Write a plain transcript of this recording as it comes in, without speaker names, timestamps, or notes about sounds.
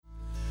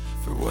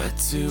What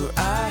do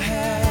I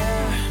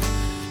have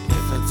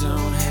if I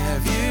don't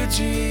have you,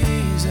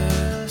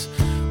 Jesus?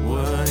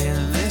 What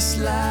in this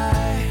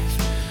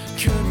life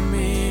could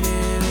mean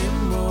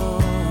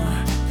anymore?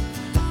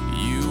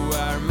 You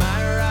are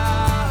my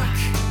rock,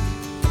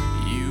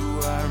 you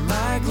are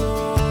my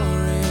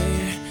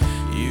glory,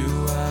 you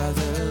are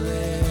the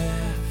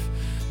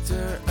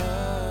lifter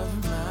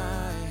of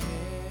my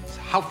head.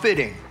 How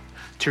fitting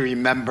to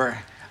remember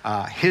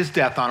his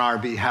death on our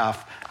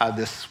behalf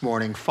this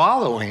morning,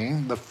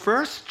 following the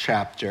first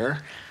chapter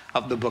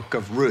of the book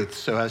of Ruth.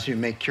 So as you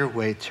make your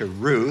way to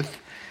Ruth,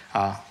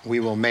 we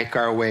will make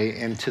our way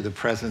into the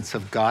presence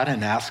of God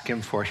and ask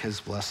him for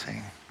his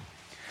blessing.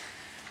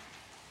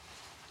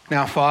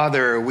 Now,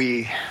 Father,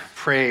 we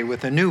pray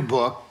with a new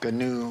book, a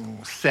new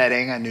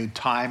setting, a new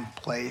time,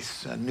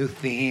 place, a new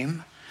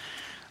theme.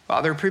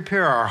 Father,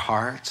 prepare our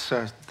hearts,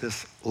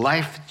 this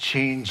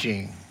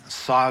life-changing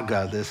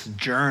saga, this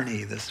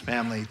journey this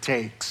family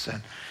takes.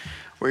 And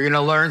we're going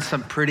to learn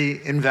some pretty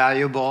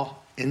invaluable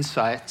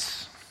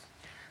insights,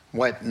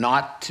 what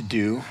not to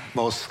do,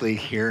 mostly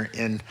here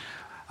in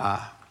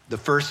the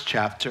first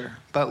chapter.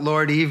 But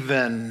Lord,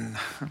 even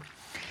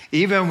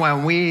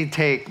when we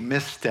take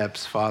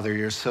missteps, Father,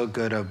 you're so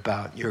good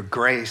about your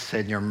grace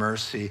and your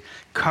mercy,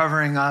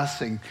 covering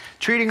us and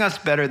treating us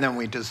better than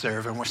we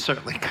deserve. And we're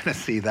certainly going to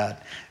see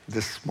that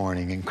this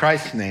morning. In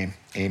Christ's name,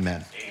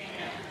 amen.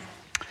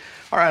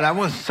 All right, I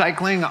was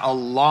cycling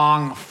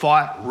along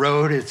Fought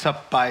Road. It's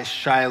up by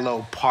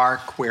Shiloh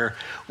Park where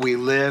we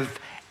live.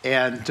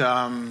 And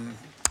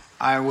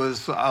I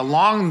was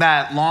along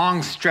that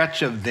long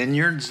stretch of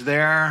vineyards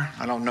there.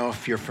 I don't know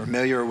if you're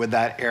familiar with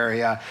that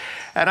area.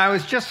 And I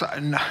was just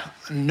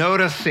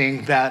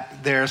noticing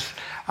that there's,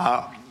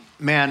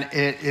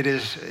 it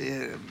is,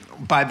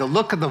 by the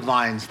look of the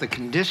vines, the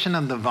condition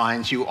of the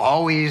vines, you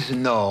always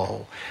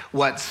know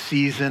what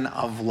season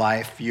of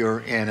life you're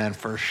in. And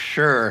for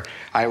sure,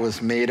 I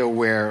was made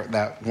aware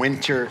that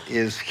winter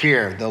is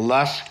here. The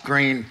lush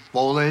green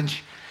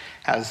foliage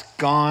has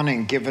gone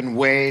and given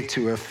way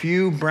to a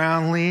few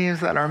brown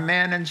leaves that are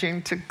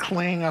managing to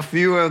cling. A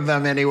few of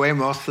them anyway,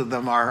 most of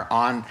them are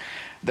on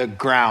the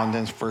ground.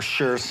 And for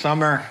sure,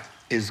 summer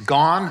is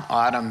gone,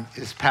 autumn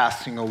is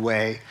passing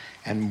away,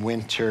 and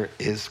winter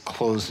is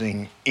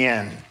closing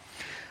in.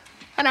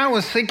 And I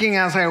was thinking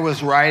as I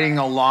was riding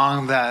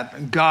along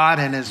that God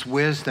in his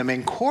wisdom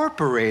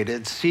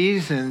incorporated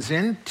seasons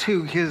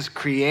into his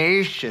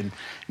creation,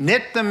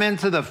 knit them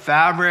into the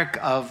fabric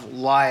of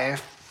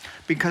life,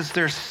 because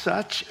there's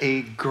such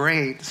a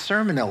great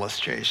sermon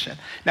illustration.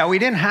 Now, we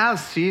didn't have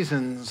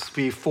seasons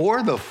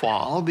before the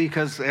fall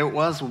because it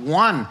was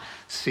one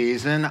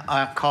season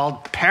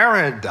called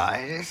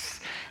paradise.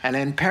 And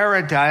in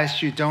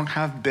paradise, you don't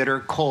have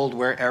bitter cold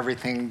where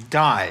everything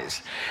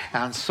dies.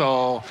 And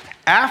so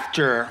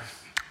after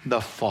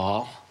the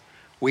fall,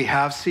 we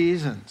have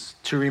seasons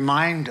to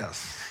remind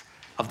us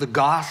of the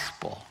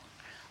gospel,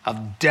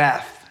 of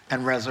death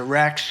and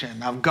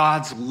resurrection, of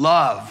God's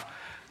love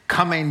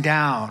coming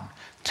down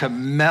to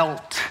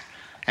melt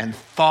and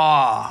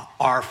thaw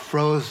our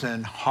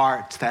frozen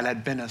hearts that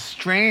had been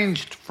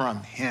estranged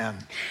from him,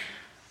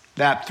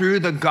 that through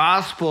the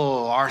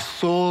gospel our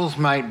souls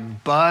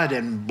might bud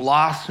and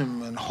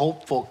blossom in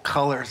hopeful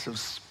colors of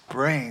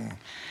spring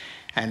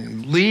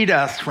and lead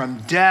us from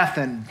death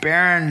and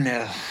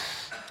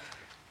barrenness,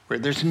 where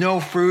there's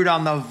no fruit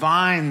on the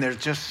vine,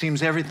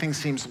 everything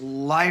seems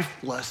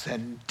lifeless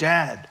and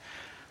dead.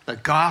 The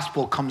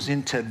gospel comes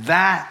into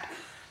that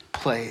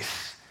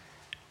place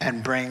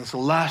and brings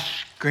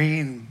lush,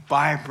 green,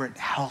 vibrant,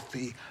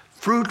 healthy,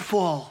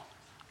 fruitful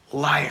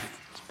life.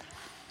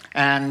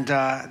 And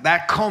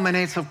that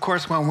culminates, of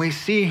course, when we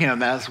see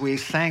him, as we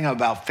sang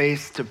about,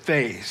 face to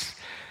face.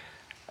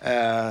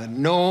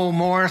 No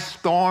more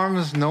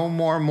storms, no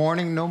more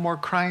mourning, no more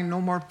crying,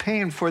 no more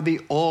pain, for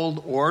the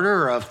old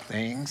order of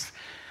things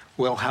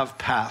will have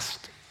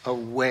passed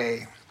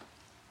away.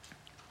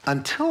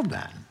 Until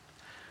then,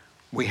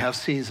 we have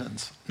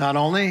seasons, not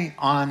only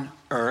on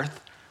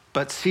earth,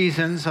 but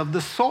seasons of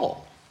the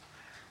soul.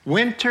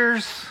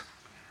 Winters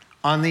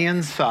on the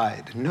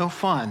inside, no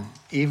fun,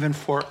 even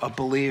for a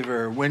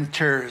believer.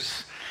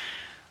 Winters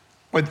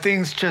when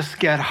things just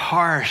get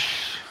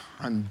harsh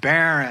and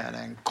barren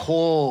and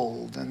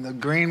cold and the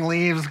green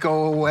leaves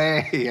go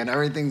away and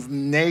everything's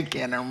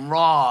naked and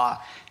raw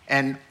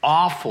and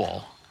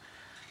awful.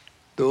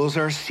 Those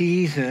are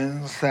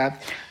seasons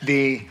that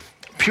the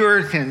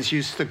Puritans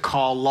used to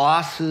call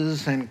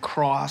losses and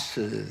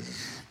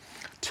crosses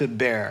to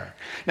bear.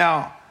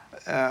 Now,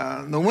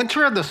 the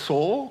winter of the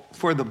soul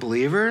for the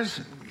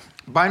believers,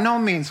 by no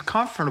means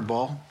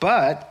comfortable,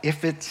 but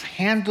if it's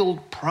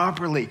handled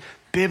properly,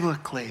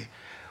 biblically,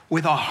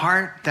 with a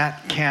heart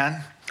that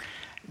can,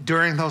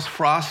 during those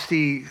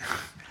frosty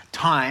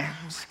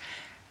times,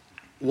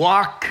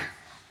 walk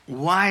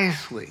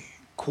wisely,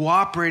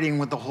 cooperating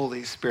with the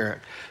Holy Spirit,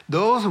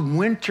 those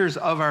winters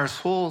of our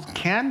souls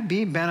can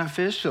be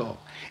beneficial,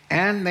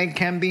 and they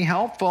can be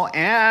helpful,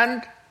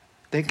 and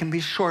they can be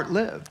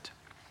short-lived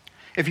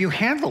if you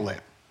handle it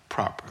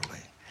properly.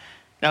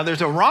 Now,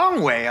 there's a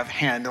wrong way of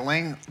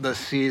handling the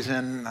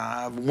season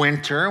of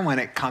winter when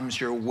it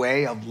comes your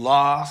way of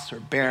loss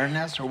or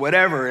barrenness or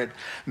whatever it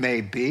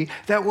may be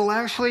that will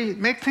actually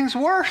make things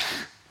worse.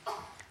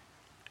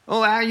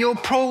 Well, you'll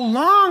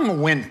prolong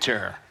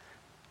winter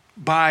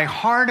by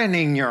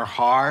hardening your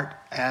heart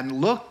and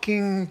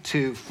looking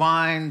to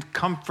find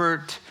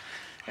comfort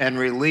and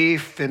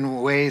relief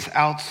in ways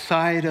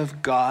outside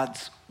of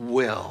God's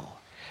will.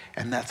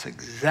 And that's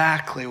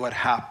exactly what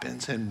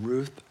happens in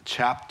Ruth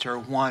chapter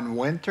 1.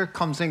 Winter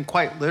comes in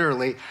quite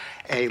literally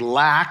a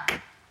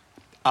lack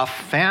of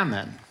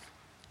famine.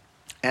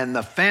 And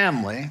the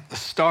family, the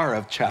star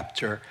of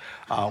chapter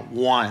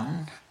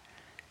 1,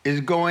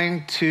 is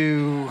going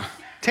to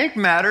take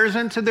matters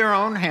into their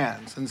own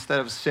hands instead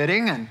of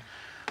sitting and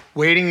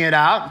waiting it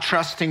out,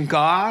 trusting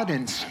God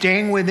and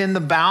staying within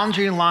the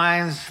boundary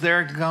lines.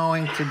 They're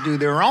going to do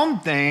their own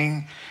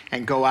thing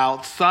and go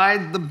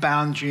outside the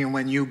boundary. And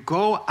when you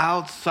go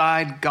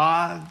outside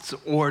God's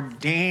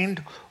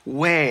ordained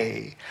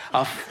way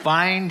of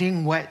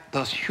finding what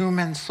the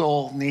human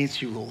soul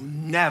needs, you will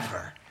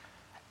never,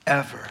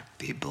 ever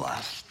be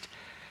blessed.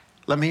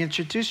 Let me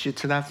introduce you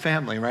to that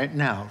family right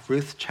now.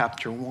 Ruth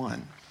chapter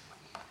 1.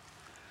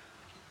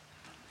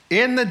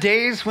 In the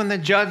days when the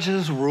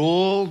judges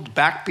ruled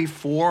back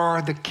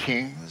before the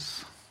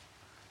kings,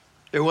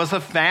 there was a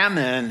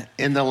famine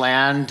in the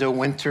land, a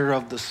winter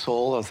of the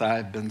soul, as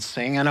I've been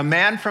saying. And a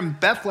man from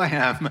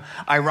Bethlehem,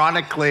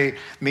 ironically,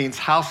 means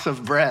house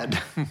of bread.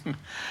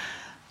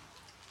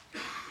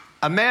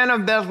 A man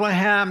of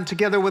Bethlehem,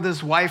 together with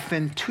his wife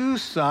and 2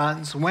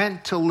 sons,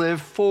 went to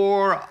live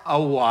for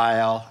a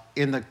while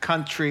in the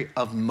country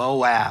of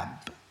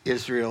Moab,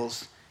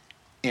 Israel's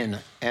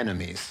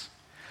enemies.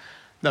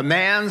 The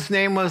man's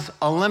name was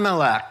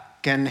Elimelech,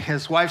 and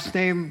his wife's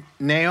name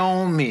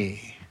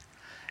Naomi.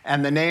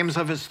 And the names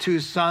of his 2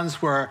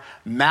 sons were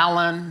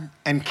Mahlon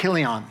and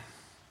Chilion.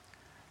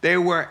 They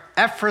were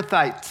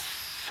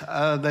Ephrathites.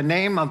 The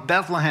name of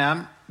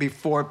Bethlehem,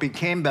 before it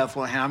became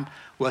Bethlehem,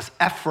 was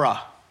Ephraim.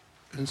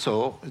 And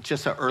so it's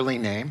just an early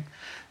name.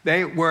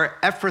 They were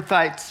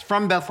Ephrathites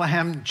from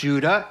Bethlehem.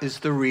 Judah is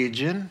the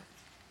region.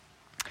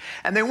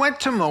 And they went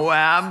to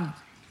Moab,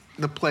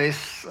 the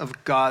place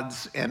of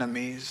God's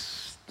enemies,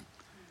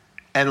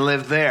 and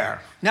lived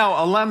there.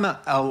 Now,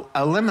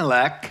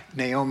 Elimelech,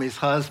 Naomi's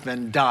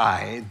husband,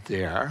 died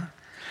there,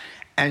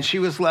 and she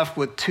was left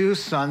with 2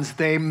 sons.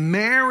 They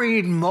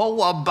married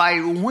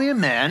Moabite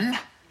women.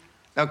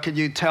 Now, could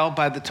you tell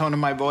by the tone of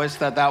my voice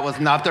that that was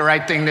not the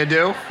right thing to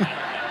do?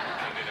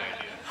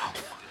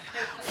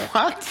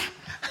 What?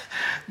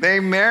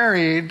 They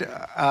married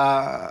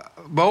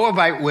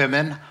Moabite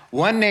women,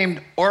 one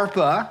named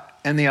Orpah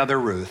and the other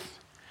Ruth.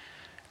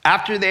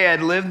 After they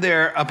had lived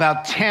there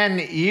about 10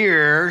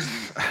 years,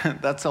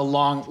 that's a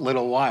long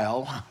little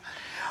while,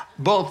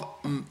 both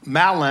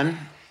Mahlon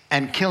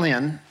and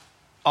Chilion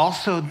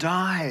also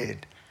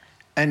died.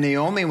 And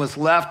Naomi was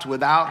left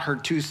without her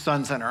 2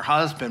 sons and her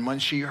husband. When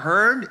she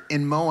heard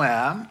in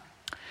Moab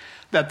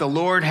that the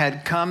Lord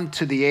had come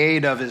to the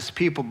aid of his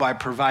people by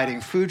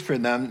providing food for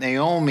them,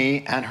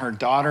 Naomi and her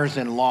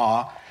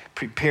daughters-in-law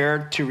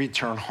prepared to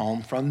return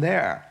home from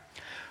there.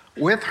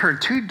 With her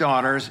 2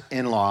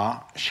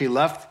 daughters-in-law, she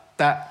left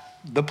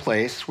the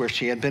place where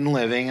she had been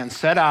living and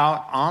set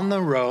out on the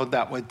road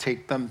that would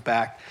take them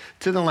back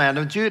to the land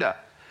of Judah.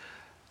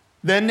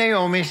 Then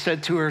Naomi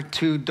said to her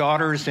 2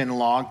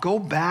 daughters-in-law, "Go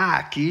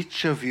back,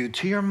 each of you,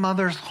 to your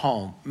mother's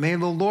home. May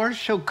the Lord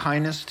show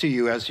kindness to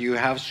you as you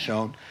have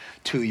shown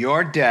to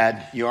your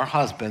dead, your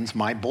husbands,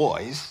 my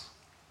boys,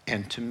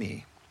 and to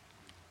me.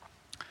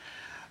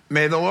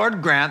 May the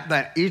Lord grant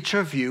that each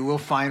of you will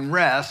find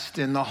rest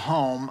in the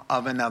home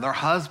of another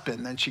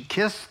husband." Then she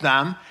kissed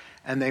them,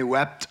 and they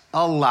wept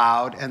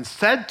aloud and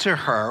said to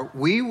her,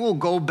 "We will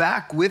go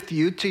back with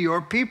you to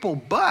your people."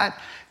 But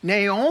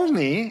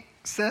Naomi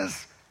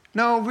says,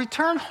 "No,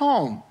 return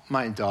home,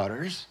 my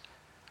daughters.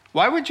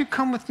 Why would you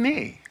come with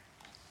me?"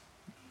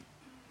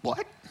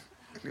 What?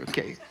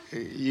 Okay,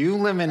 you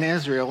live in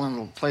Israel in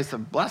a place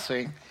of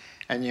blessing,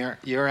 and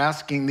you're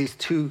asking these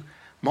 2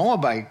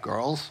 Moabite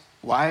girls,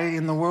 why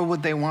in the world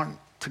would they want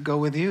to go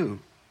with you,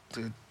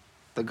 to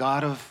the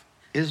God of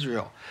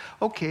Israel?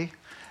 Okay,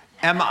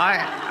 I'm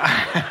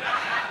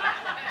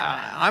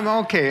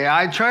okay.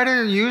 I try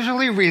to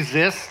usually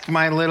resist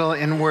my little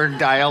inward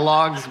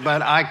dialogues,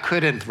 but I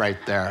couldn't right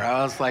there.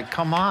 I was like,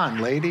 come on,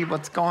 lady,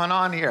 what's going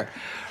on here?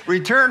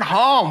 Return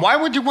home. Why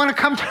would you want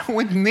to come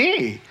with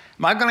me?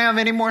 Am I going to have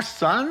any more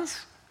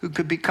sons who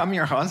could become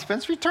your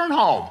husbands? Return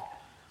home,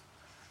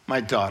 my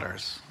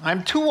daughters.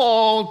 I'm too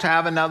old to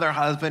have another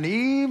husband,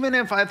 even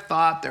if I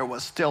thought there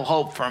was still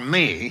hope for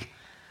me.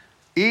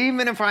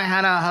 Even if I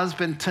had a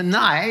husband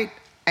tonight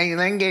and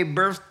then gave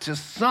birth to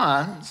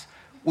sons,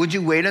 would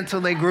you wait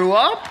until they grew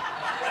up?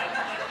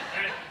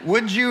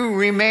 Would you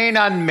remain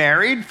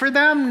unmarried for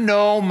them?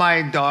 No,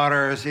 my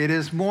daughters, it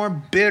is more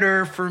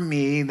bitter for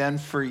me than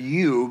for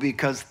you,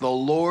 because the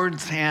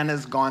Lord's hand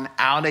has gone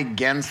out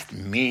against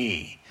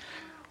me.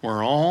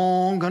 We're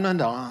all gonna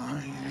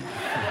die.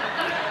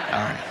 All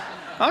right.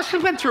 Well,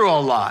 she's been through a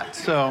lot,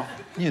 so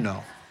you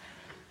know.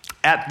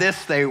 At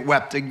this, they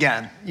wept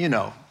again. You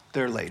know,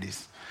 they're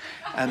ladies.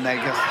 And they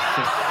guess it's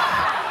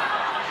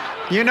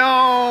just, you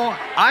know,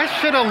 I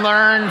should have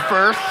learned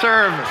first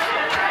service.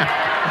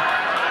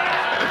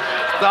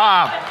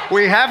 Stop.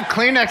 We have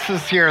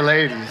Kleenexes here,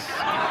 ladies.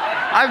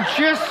 I'm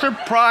just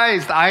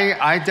surprised.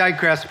 I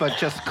digress, but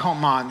just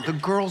come on. The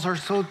girls are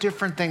so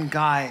different than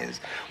guys.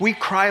 We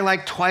cry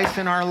like twice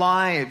in our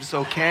lives,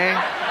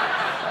 okay?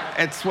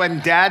 It's when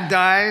dad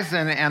dies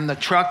and the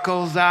truck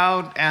goes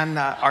out and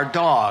our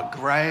dog,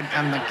 right?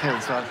 And the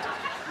kids.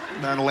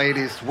 The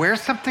ladies, wear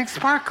something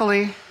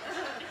sparkly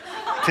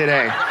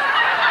today.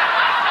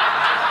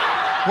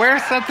 Wear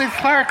something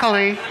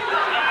sparkly.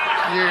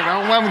 You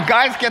know, when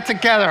guys get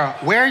together,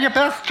 wear your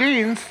best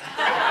jeans.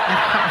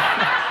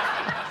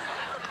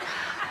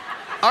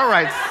 All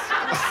right,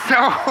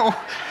 so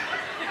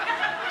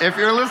if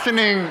you're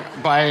listening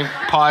by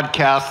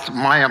podcast,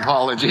 my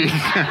apologies.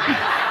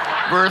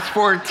 Verse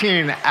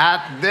 14,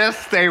 at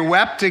this they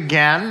wept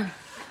again.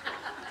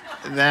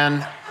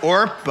 Then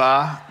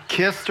Orpah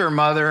kissed her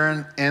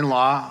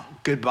mother-in-law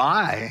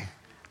goodbye.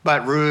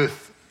 But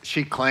Ruth,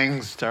 she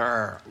clings to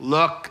her.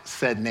 Look,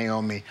 said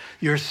Naomi,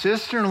 your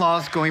sister-in-law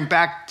is going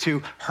back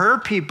to her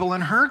people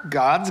and her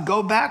gods.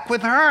 Go back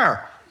with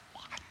her.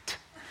 What?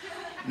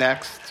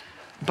 Next.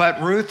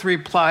 But Ruth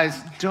replies,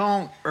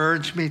 don't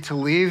urge me to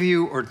leave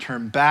you or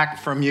turn back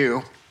from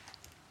you.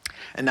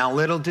 And now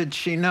little did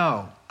she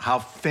know how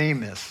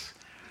famous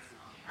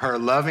her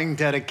loving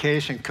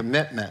dedication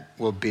commitment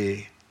will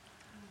be.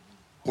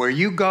 Where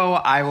you go,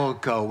 I will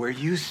go. Where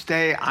you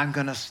stay, I'm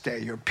going to stay.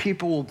 Your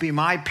people will be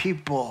my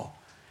people.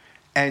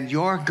 And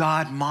your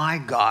God, my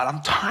God.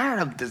 I'm tired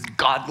of this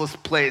godless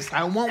place.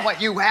 I want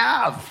what you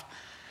have.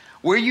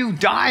 Where you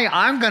die,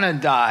 I'm going to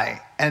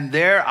die. And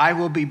there I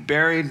will be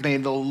buried. May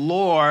the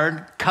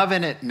Lord,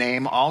 covenant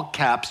name, all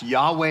caps,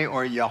 Yahweh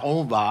or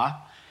Jehovah,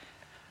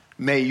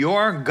 may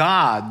your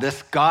God,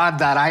 this God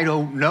that I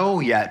don't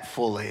know yet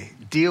fully,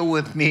 deal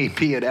with me,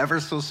 be it ever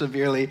so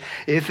severely,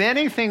 if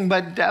anything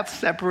but death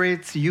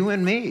separates you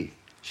and me.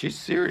 She's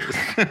serious.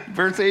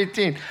 Verse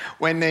 18,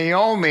 when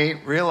Naomi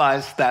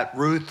realized that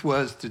Ruth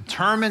was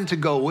determined to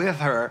go with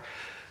her,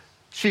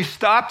 she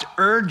stopped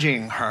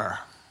urging her.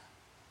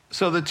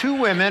 So the two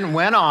women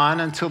went on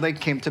until they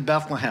came to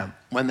Bethlehem.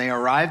 When they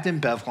arrived in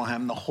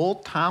Bethlehem, the whole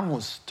town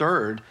was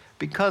stirred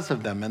because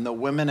of them. And the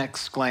women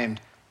exclaimed,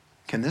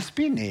 can this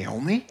be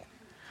Naomi?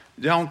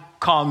 Don't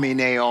call me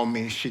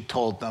Naomi, she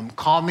told them.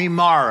 Call me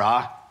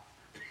Mara,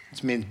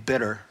 which means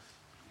bitter.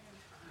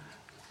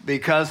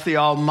 Because the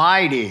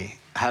Almighty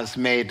has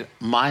made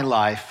my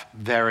life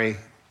very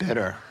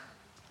bitter.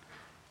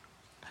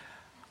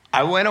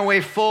 I went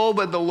away full,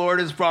 but the Lord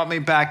has brought me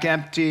back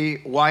empty.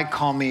 Why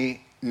call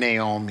me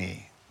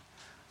Naomi?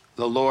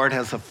 The Lord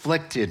has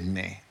afflicted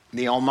me.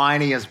 The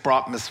Almighty has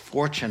brought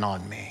misfortune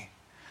on me.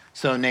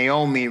 So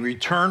Naomi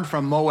returned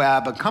from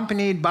Moab,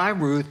 accompanied by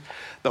Ruth,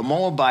 the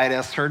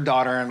Moabitess, her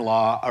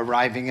daughter-in-law,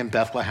 arriving in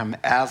Bethlehem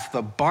as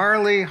the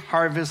barley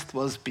harvest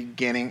was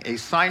beginning. A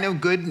sign of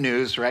good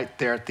news right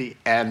there at the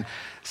end.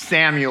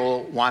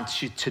 Samuel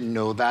wants you to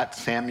know that.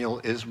 Samuel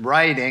is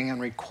writing and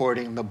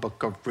recording the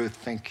book of Ruth.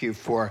 Thank you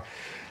for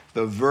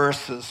the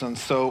verses. And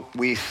so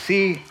we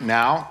see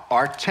now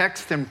our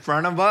text in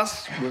front of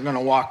us. We're going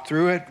to walk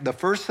through it. The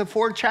first of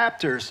 4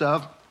 chapters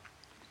of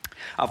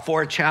a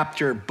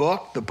 4-chapter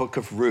book, the book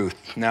of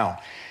Ruth. Now,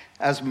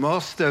 as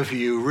most of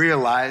you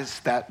realize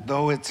that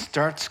though it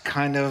starts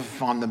kind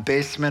of on the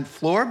basement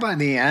floor, by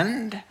the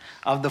end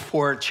of the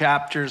 4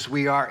 chapters,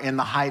 we are in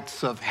the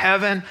heights of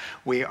heaven.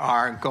 We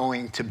are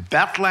going to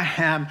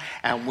Bethlehem,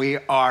 and we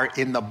are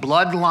in the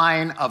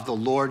bloodline of the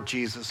Lord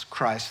Jesus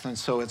Christ. And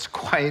so it's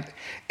quite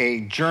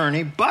a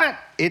journey, but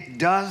it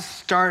does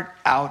start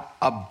out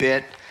a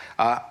bit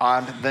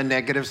on the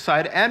negative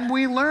side. And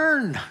we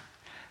learn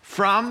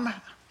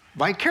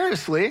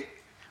vicariously,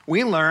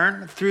 we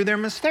learn through their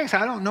mistakes.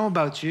 I don't know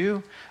about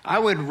you. I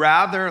would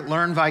rather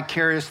learn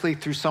vicariously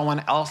through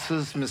someone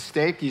else's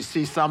mistake. You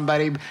see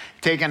somebody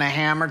taking a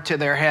hammer to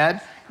their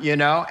head,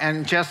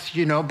 and just,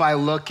 by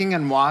looking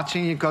and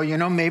watching, you go,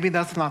 maybe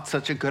that's not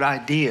such a good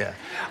idea.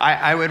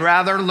 I would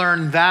rather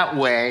learn that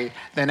way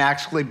than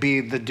actually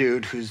be the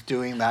dude who's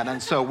doing that.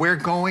 And so we're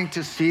going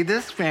to see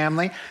this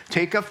family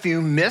take a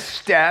few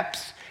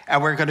missteps,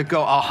 and we're going to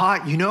go,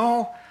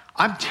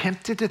 I'm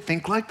tempted to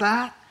think like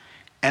that.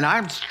 And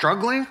I'm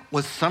struggling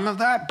with some of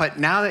that, but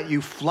now that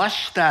you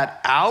flush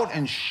that out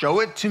and show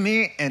it to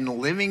me in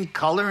living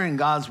color in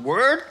God's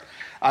word,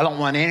 I don't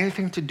want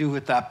anything to do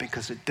with that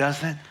because it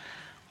doesn't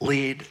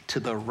lead to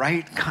the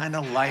right kind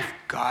of life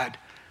God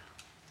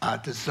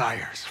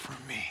desires for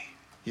me.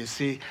 You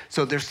see?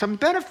 So there's some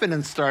benefit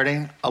in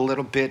starting a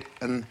little bit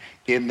in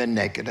the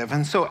negative.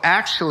 And so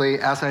actually,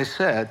 as I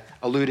said,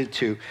 alluded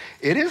to,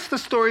 it is the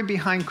story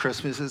behind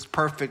Christmas. It's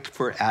perfect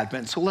for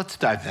Advent. So let's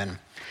dive in.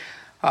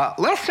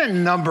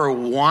 Lesson number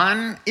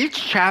 1, each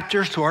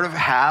chapter sort of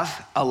has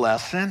a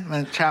lesson.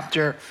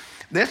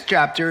 This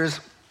chapter is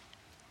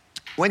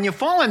when you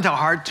fall into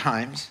hard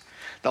times,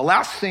 the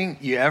last thing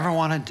you ever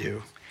want to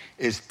do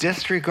is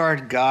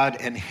disregard God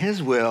and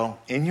his will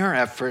in your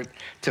effort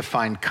to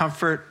find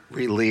comfort,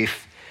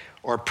 relief,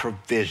 or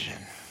provision.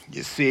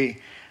 You see,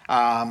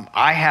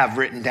 I have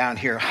written down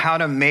here how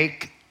to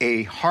make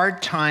a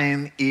hard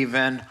time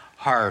even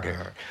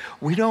harder.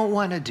 We don't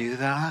want to do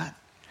that,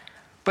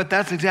 but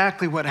that's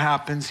exactly what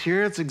happens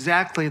here. It's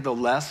exactly the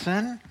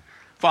lesson.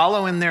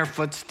 Follow in their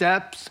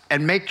footsteps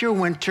and make your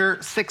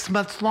winter 6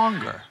 months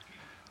longer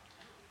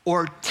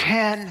or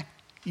 10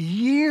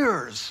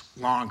 years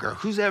longer.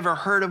 Who's ever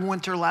heard of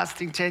winter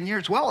lasting 10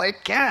 years? Well,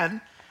 it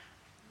can.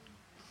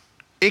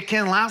 It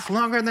can last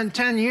longer than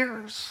 10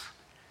 years.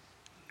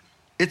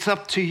 It's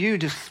up to you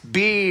to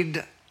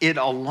speed it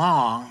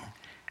along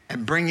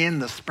and bring in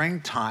the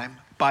springtime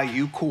by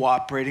you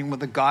cooperating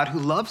with a God who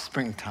loves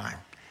springtime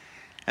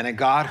and a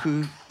God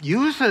who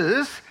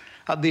uses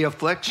the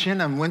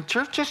affliction and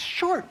winter just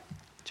short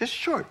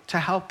to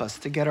help us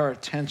to get our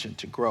attention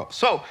to grow.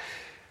 So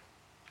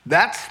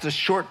that's the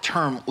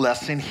short-term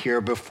lesson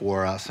here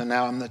before us. And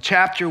now in the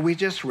chapter we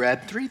just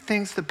read, 3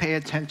 things to pay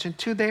attention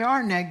to. They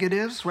are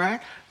negatives, right?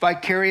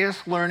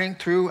 Vicarious learning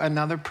through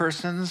another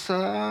person's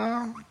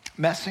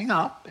messing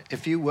up,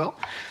 if you will.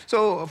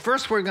 So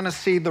first we're going to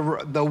see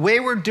the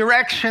wayward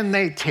direction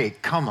they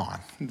take. Come on.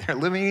 They're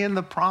living in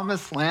the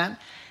promised land,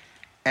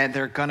 and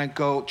they're going to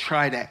go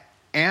try to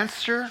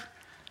answer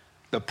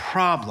the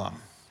problem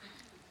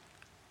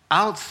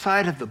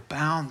outside of the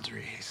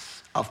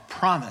boundaries of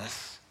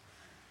promise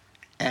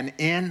and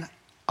in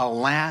a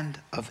land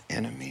of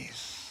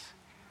enemies.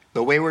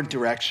 The wayward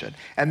direction.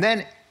 And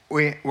then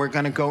we're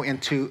going to go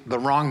into the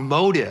wrong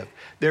motive.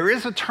 There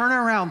is a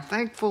turnaround,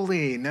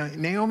 thankfully.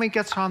 Naomi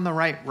gets on the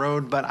right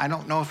road, but I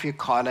don't know if you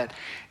caught it.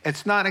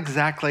 It's not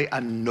exactly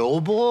a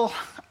noble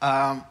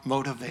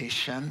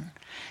motivation.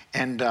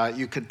 And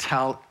you could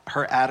tell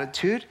her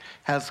attitude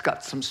has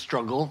got some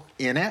struggle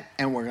in it,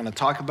 and we're going to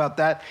talk about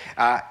that.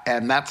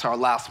 And that's our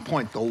last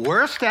point. The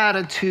worst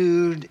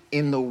attitude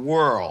in the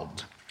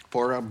world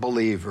for a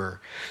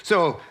believer.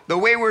 So the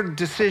wayward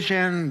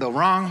decision, the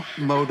wrong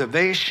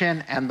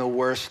motivation, and the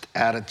worst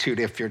attitude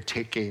if you're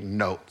taking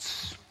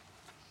notes.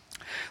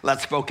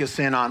 Let's focus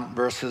in on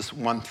verses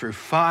 1 through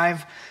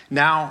 5.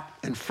 Now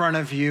in front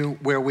of you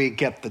where we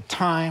get the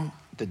time,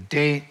 the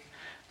date,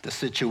 the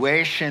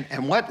situation,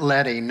 and what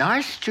led a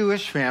nice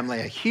Jewish family,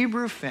 a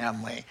Hebrew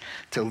family,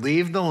 to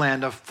leave the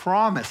land of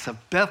promise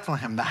of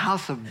Bethlehem, the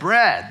house of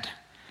bread,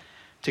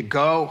 to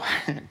go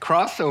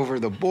cross over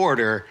the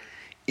border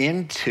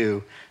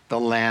into the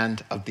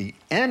land of the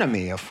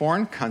enemy, a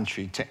foreign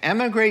country, to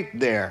emigrate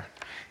there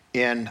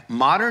in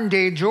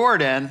modern-day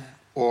Jordan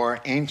or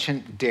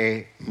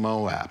ancient-day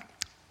Moab.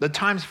 The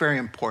time's very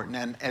important,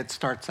 and it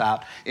starts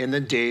out in the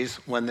days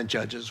when the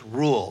judges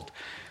ruled.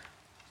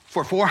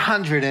 For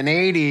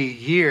 480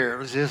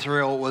 years,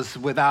 Israel was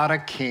without a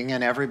king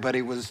and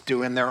everybody was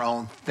doing their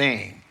own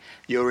thing.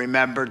 You'll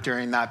remember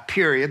during that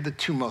period, the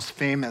 2 most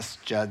famous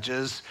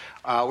judges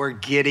were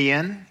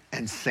Gideon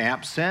and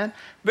Samson.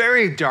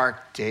 Very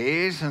dark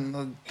days,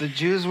 and the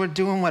Jews were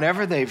doing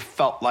whatever they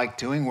felt like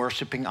doing,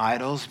 worshiping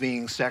idols,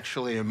 being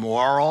sexually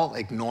immoral,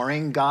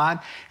 ignoring God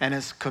and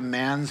his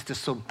commands,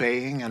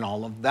 disobeying, and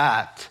all of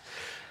that.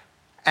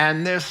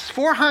 And this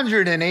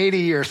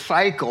 480-year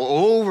cycle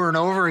over and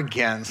over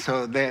again,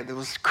 so it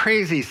was a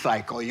crazy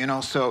cycle,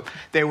 so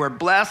they were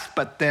blessed,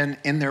 but then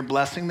in their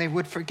blessing, they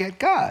would forget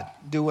God,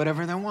 do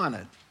whatever they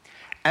wanted.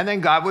 And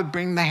then God would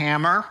bring the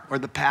hammer or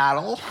the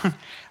paddle,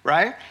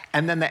 right?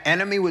 And then the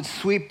enemy would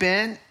sweep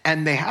in,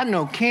 and they had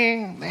no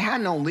king, they had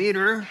no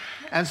leader,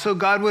 and so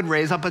God would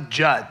raise up a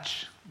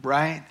judge,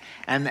 right?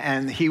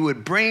 And he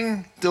would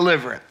bring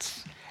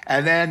deliverance.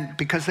 And then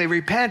because they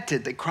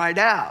repented, they cried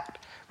out.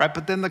 Right,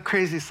 but then the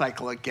crazy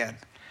cycle again.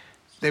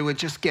 They would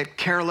just get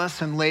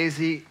careless and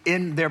lazy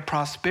in their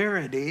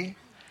prosperity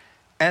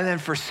and then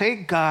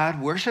forsake God,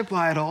 worship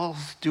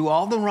idols, do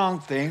all the wrong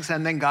things,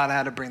 and then God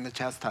had to bring the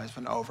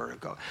chastisement over to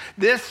go.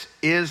 This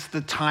is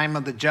the time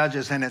of the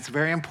judges, and it's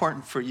very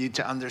important for you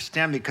to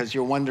understand because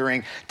you're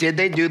wondering, did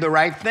they do the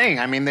right thing?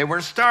 I mean, they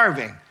were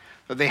starving,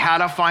 but they had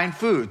to find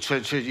food.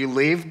 Should you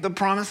leave the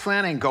promised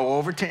land and go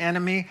over to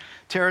enemy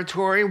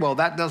territory? Well,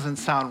 that doesn't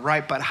sound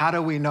right, but how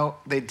do we know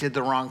they did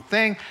the wrong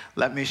thing?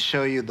 Let me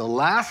show you the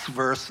last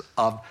verse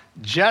of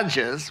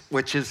Judges,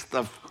 which is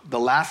the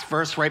last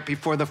verse right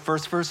before the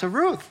first verse of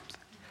Ruth.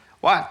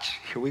 Watch,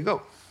 here we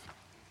go.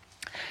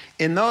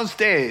 In those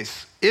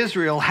days,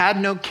 Israel had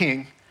no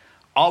king.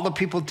 All the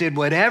people did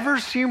whatever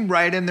seemed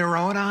right in their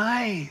own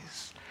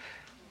eyes.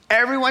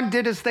 Everyone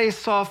did as they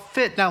saw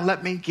fit. Now,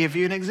 let me give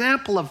you an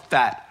example of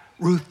that.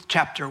 Ruth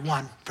chapter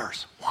 1,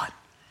 verse 1.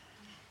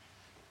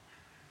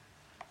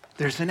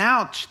 There's an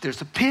ouch,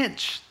 there's a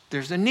pinch,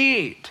 there's a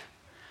need.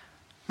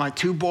 My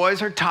 2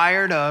 boys are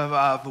tired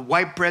of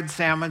white bread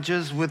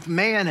sandwiches with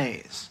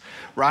mayonnaise,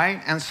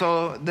 right? And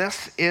so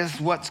this is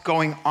what's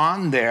going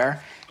on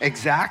there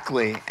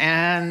exactly.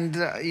 And,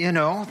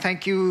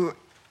 thank you,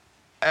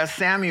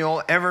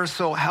 Samuel, ever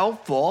so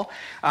helpful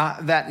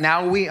that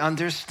now we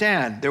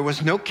understand. There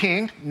was no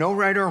king, no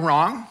right or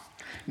wrong.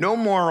 No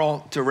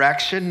moral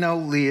direction, no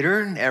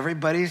leader.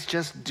 Everybody's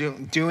just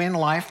doing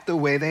life the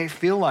way they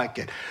feel like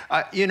it.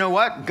 You know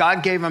what?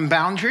 God gave them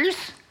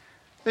boundaries.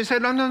 They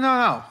said,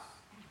 no.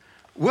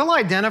 We'll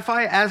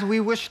identify as we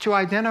wish to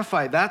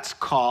identify. That's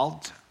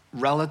called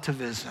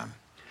relativism.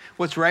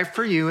 What's right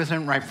for you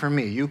isn't right for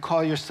me. You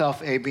call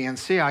yourself A, B, and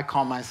C. I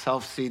call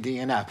myself C, D,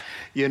 and F.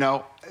 You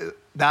know,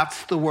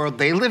 that's the world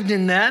they lived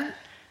in then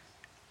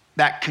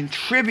that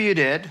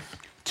contributed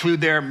to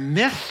their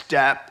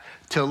misstep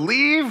to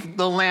leave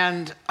the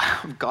land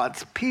of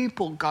God's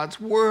people, God's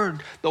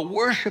word, the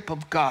worship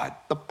of God,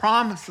 the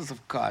promises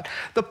of God,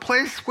 the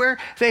place where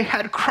they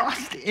had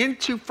crossed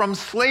into from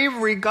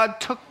slavery. God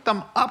took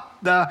them up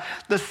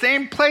the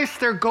same place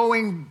they're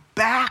going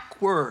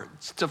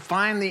backwards to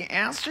find the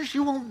answers.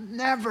 You will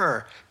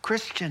never,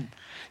 Christian,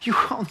 you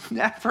will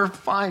never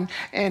find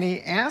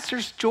any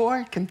answers,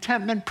 joy,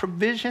 contentment,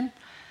 provision,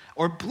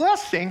 or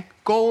blessing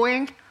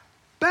going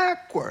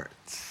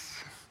backwards.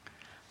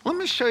 Let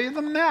me show you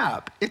the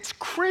map. It's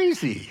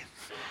crazy.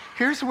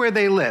 Here's where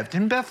they lived,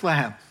 in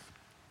Bethlehem.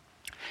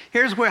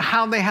 Here's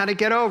how they had to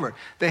get over.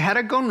 They had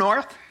to go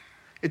north.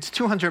 It's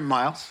 200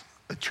 miles,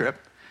 a trip.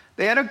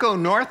 They had to go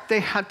north.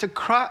 They had to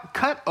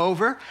cut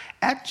over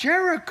at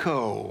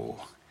Jericho.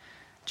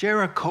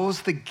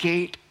 Jericho's the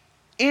gate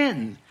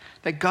in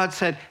that God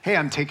said, hey,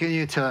 I'm taking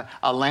you to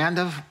a land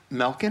of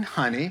milk and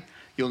honey.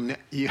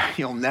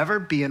 You'll never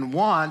be in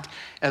want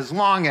as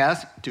long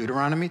as,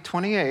 Deuteronomy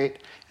 28,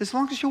 as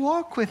long as you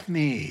walk with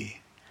me.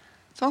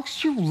 As long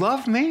as you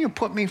love me, you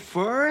put me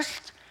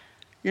first.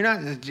 You're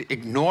not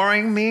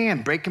ignoring me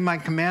and breaking my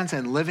commands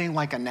and living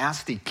like a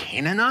nasty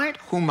Canaanite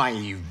whom I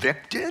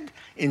evicted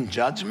in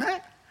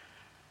judgment.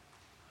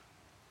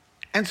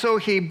 And so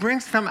he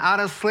brings them out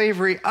of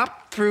slavery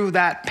up through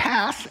that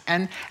pass,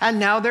 and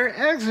now they're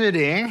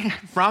exiting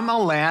from a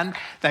land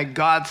that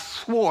God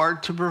swore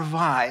to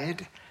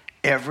provide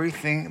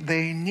everything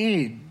they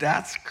need.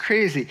 That's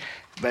crazy.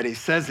 But he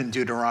says in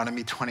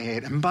Deuteronomy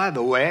 28, and by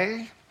the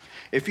way,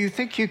 if you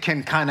think you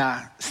can kind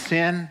of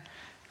sin,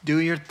 do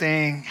your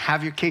thing,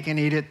 have your cake and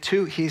eat it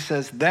too, he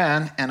says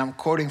then, and I'm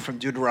quoting from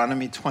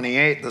Deuteronomy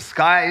 28, the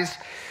skies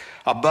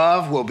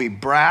above will be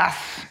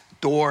brass,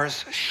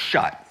 doors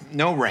shut,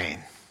 no rain,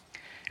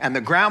 and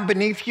the ground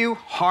beneath you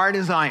hard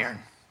as iron.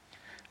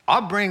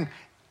 I'll bring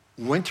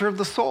winter of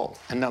the soul,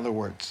 in other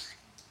words,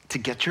 to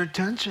get your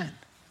attention,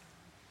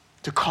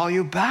 to call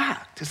you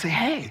back, to say,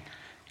 hey,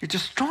 you're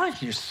destroying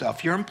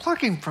yourself. You're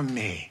unplugging from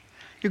me.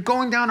 You're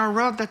going down a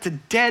road that's a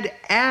dead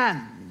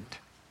end.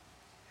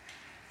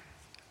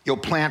 You'll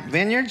plant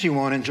vineyards. You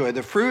won't enjoy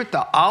the fruit.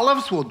 The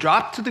olives will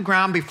drop to the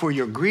ground before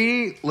your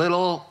greedy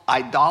little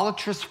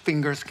idolatrous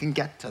fingers can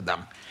get to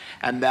them.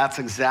 And that's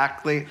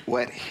exactly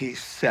what he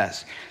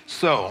says.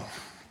 So,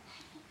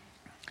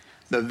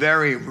 the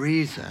very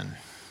reason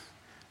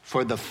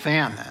for the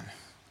famine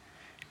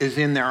is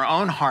in their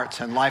own hearts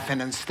and life.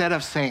 And instead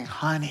of saying,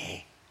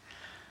 honey,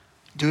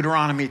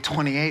 Deuteronomy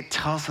 28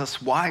 tells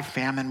us why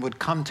famine would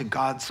come to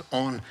God's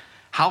own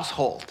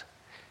household.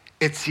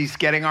 He's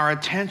getting our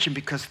attention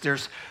because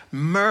there's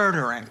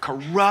murder and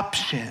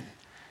corruption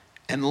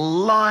and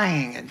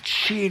lying and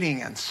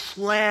cheating and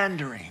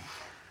slandering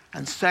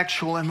and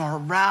sexual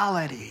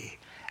immorality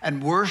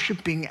and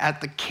worshiping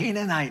at the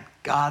Canaanite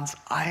gods'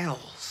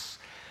 idols.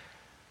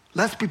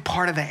 Let's be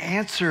part of the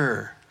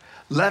answer.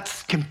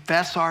 Let's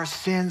confess our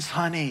sins,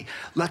 honey.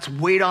 Let's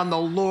wait on the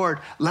Lord.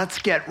 Let's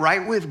get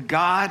right with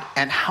God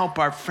and help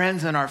our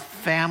friends and our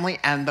family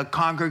and the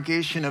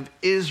congregation of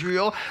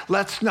Israel.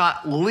 Let's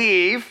not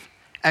leave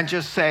and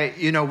just say,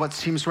 you know, what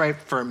seems right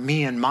for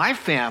me and my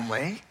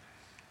family.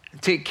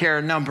 Take care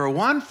of number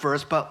one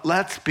first, but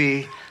let's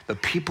be the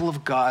people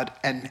of God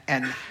and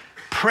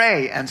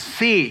pray and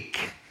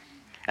seek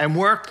and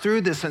work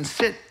through this and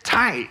sit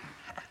tight.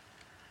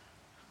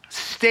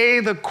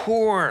 Stay the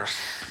course.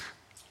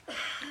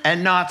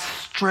 And not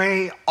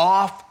stray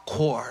off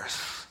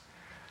course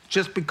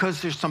just because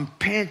there's some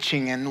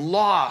pinching and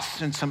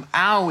loss and some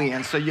owie.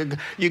 And so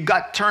you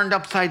got turned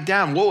upside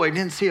down. Whoa, we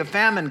didn't see a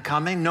famine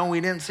coming. No,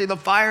 we didn't see the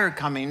fire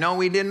coming. No,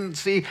 we didn't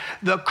see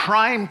the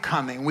crime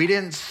coming. We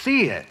didn't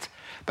see it.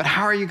 But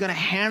how are you going to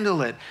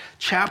handle it?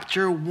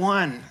 Chapter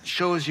 1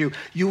 shows you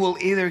will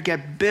either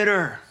get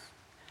bitter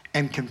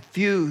and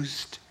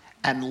confused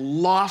and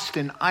lost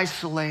and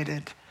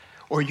isolated,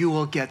 or you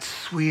will get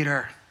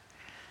sweeter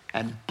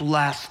and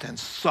blessed and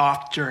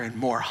softer and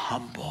more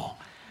humble.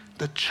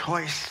 The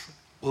choice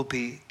will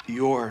be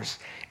yours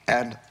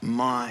and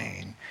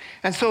mine.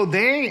 And so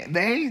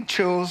they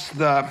chose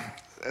the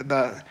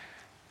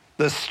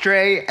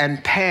stray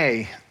and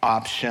pay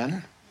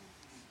option,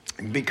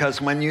 because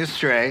when you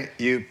stray,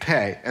 you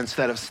pay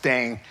instead of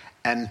staying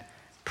and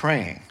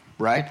praying,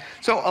 right?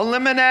 So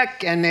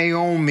Elimelech and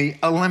Naomi,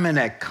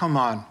 Elimelech, come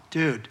on,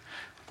 dude,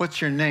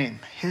 what's your name?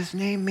 His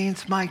name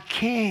means my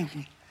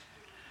king.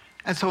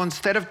 And so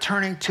instead of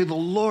turning to the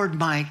Lord,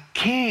 my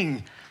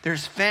king,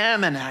 there's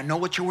famine. And I know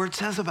what your word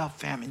says about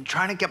famine. You're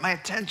trying to get my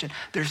attention.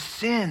 There's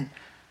sin.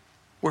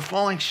 We're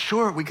falling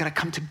short. We got to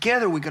come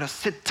together. We got to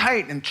sit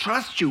tight and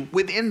trust you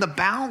within the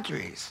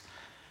boundaries.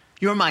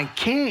 You're my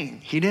king.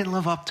 He didn't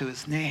live up to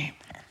his name.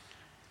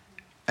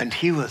 And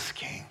he was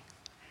king.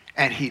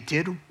 And he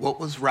did what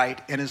was right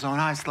in his own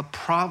eyes. The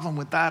problem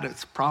with that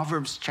is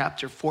Proverbs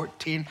chapter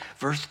 14,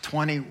 verse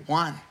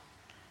 21.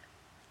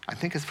 I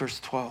think it's verse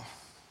 12.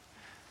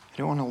 I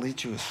don't want to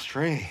lead you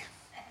astray.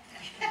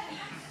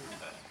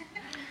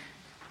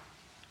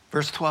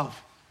 Verse 12.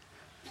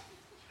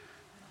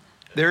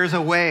 There is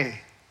a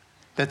way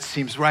that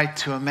seems right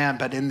to a man,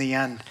 but in the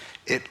end,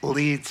 it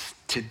leads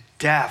to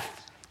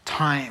death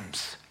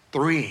times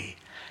 3.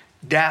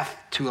 Death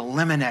to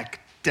Elimelech,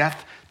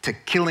 death to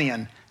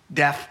Kilian,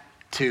 death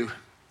to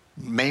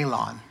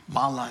Mahlon.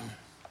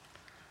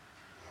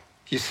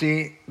 You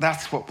see,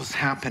 that's what was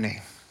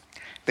happening.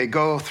 They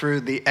go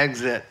through the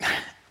exit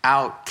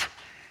out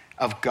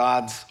of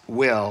God's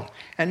will,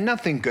 and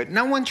nothing good.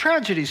 Now, when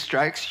tragedy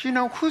strikes,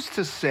 who's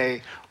to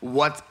say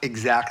what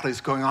exactly is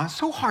going on? It's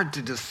so hard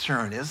to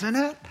discern, isn't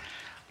it?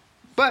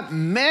 But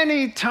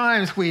many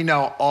times we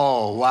know,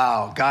 oh,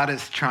 wow, God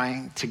is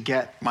trying to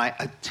get my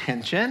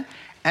attention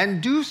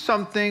and do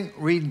something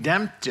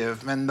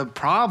redemptive, and the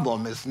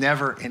problem is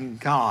never in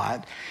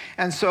God.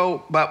 And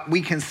so, but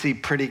we can see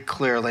pretty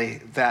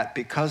clearly that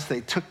because they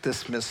took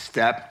this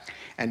misstep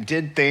and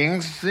did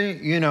things,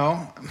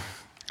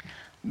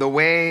 the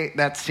way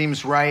that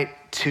seems right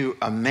to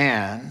a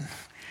man,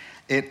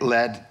 it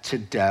led to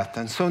death.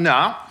 And so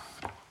now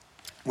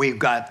we've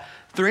got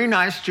 3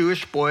 nice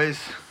Jewish boys,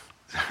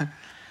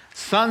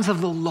 sons of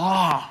the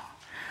law,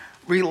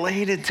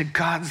 related to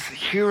God's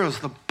heroes,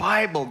 the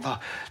Bible,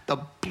 the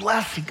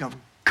blessing of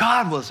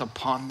God was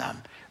upon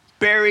them,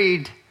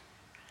 buried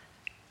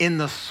in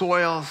the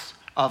soils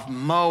of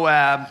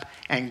Moab,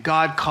 and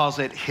God calls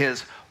it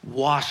his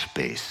wash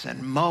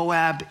basin.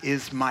 Moab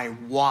is my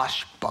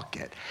wash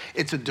bucket.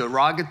 It's a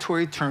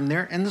derogatory term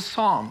there in the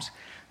Psalms.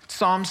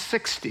 Psalm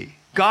 60.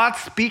 God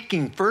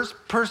speaking first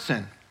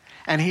person.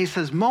 And he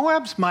says,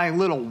 Moab's my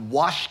little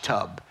wash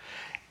tub.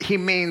 He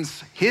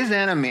means his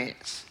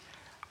enemies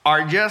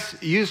are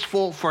just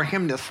useful for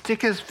him to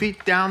stick his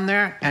feet down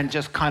there and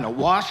just kind of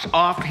wash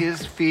off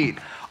his feet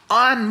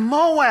on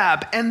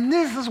Moab. And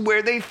this is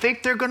where they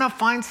think they're going to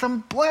find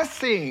some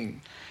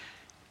blessing.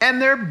 And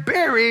they're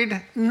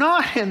buried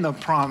not in the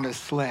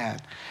promised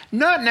land,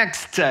 not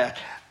next to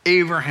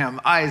Abraham,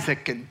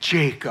 Isaac, and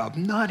Jacob,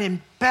 not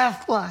in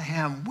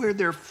Bethlehem, where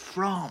they're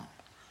from,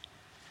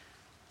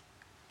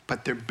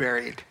 but they're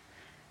buried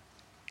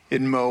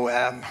in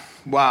Moab.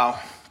 Wow.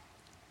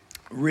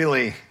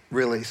 Really,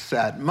 really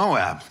sad.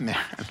 Moab, man,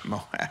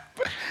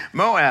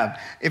 Moab,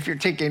 if you're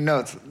taking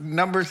notes,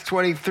 Numbers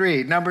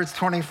 23, Numbers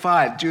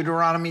 25,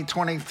 Deuteronomy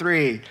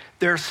 23,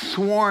 they're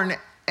sworn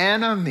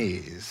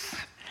enemies.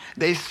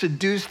 They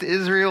seduced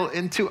Israel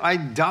into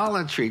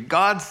idolatry.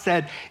 God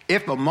said,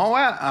 if a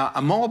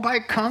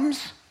Moabite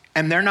comes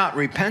and they're not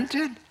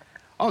repented,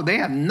 they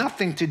have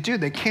nothing to do.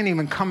 They can't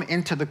even come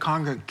into the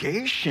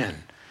congregation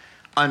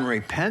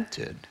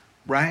unrepented,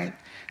 right?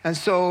 And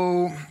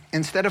so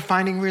instead of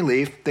finding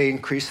relief, they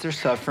increased their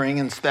suffering.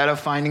 Instead of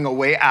finding a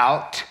way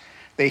out,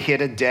 they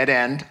hit a dead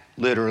end,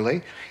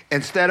 literally.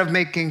 Instead of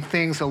making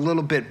things a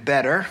little bit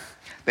better,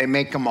 they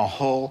make them a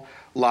whole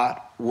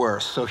lot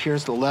worse. So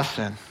here's the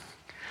lesson.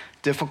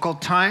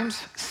 Difficult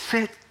times,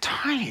 sit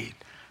tight.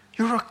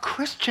 You're a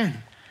Christian.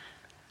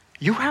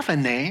 You have a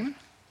name.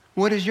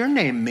 What does your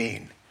name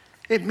mean?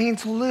 It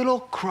means little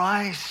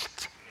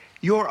Christ.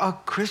 You're a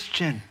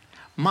Christian.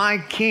 My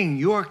king,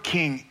 your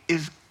king,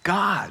 is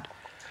God,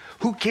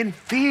 who can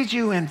feed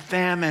you in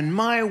famine.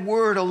 My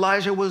word,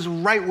 Elijah was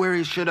right where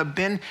he should have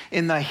been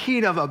in the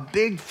heat of a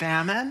big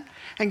famine.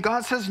 And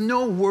God says,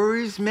 no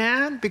worries,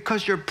 man,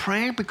 because you're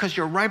praying, because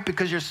you're right,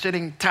 because you're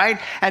sitting tight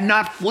and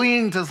not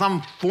fleeing to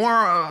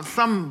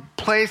some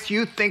place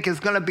you think is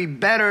going to be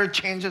better,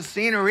 change of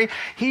scenery.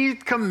 He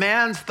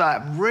commands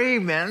the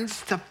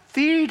ravens to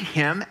feed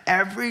him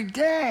every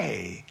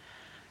day.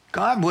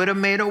 God would have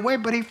made a way,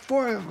 but the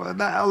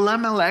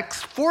Elimelechs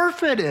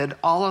forfeited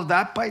all of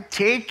that by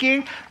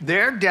taking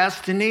their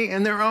destiny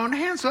in their own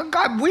hands. So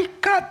God, we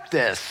got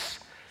this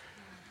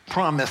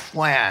promised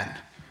land.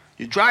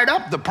 You dried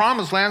up the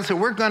promised land, so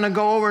we're going to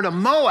go over to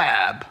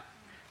Moab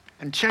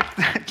and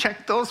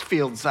check those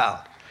fields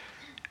out.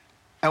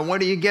 And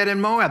what do you get in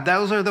Moab?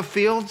 Those are the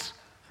fields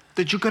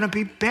that you're going to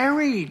be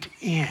buried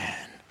in.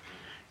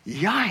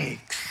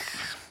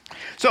 Yikes.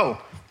 So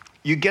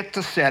you get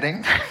the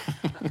setting.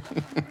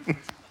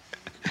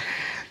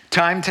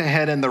 Time to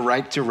head in the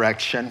right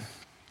direction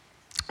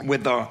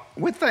with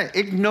the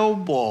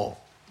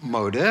ignoble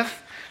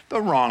motive, the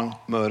wrong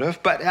motive.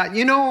 But,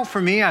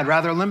 for me, I'd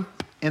rather limp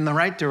in the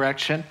right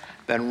direction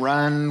than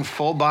run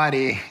full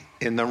body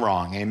in the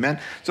wrong. Amen?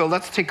 So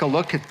let's take a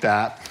look at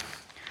that.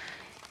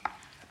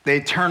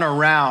 They turn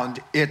around.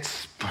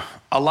 It's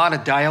a lot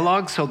of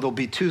dialogue, so there'll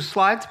be 2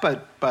 slides,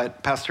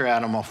 but Pastor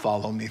Adam will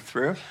follow me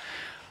through.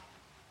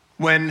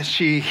 When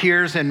she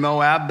hears in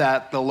Moab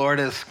that the Lord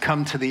has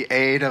come to the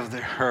aid of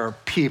her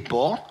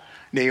people,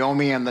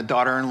 Naomi and the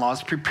daughter-in-law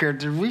is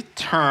prepared to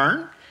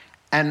return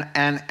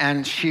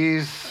And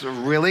she's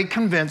really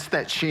convinced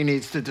that she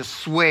needs to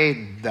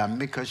dissuade them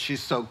because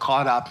she's so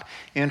caught up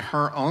in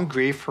her own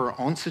grief, her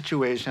own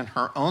situation,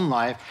 her own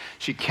life.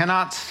 She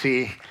cannot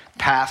see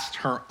past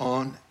her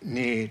own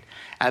need.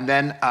 And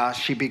then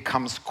she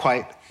becomes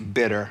quite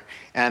bitter.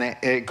 And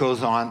it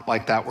goes on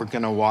like that. We're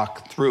going to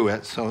walk through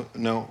it, so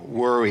no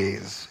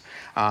worries.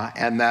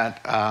 And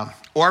that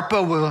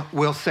Orpah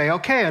will say,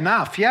 okay,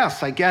 enough.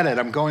 Yes, I get it.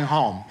 I'm going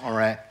home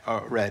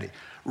already.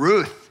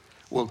 Ruth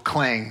will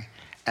cling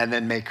and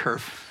then make her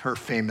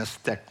famous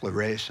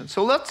declaration.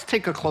 So let's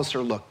take a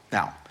closer look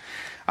now.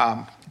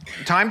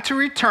 Time to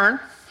return.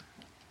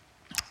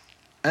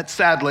 And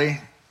sadly,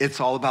 it's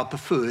all about the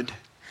food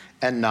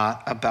and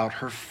not about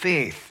her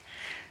faith.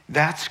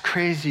 That's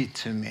crazy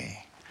to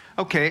me.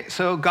 Okay,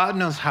 so God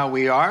knows how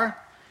we are.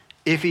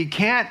 If he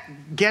can't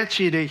get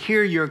you to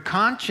hear your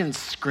conscience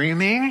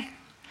screaming,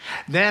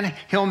 then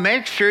he'll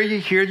make sure you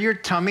hear your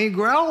tummy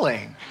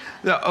growling.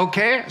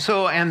 Okay,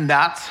 and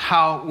that's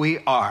how we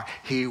are.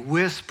 He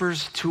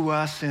whispers to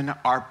us in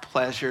our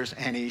pleasures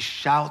and he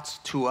shouts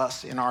to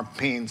us in our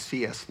pain.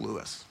 C.S.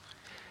 Lewis.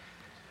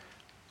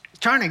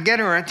 Trying to get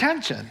her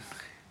attention.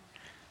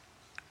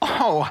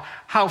 Oh,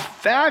 how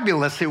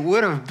fabulous it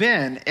would have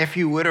been if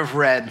you would have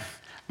read,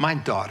 my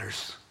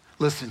daughters,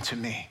 listen to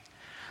me.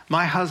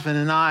 My husband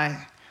and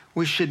I,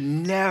 we should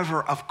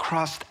never have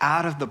crossed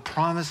out of the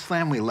promised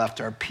land. We left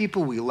our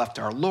people, we left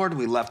our Lord,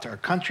 we left our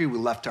country, we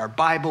left our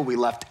Bible, we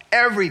left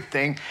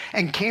everything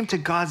and came to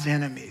God's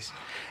enemies.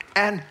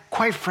 And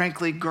quite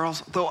frankly,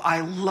 girls, though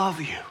I love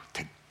you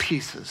to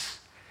pieces,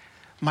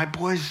 my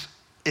boys,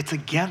 it's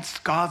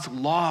against God's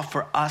law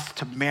for us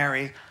to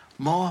marry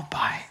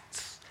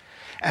Moabites.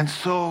 And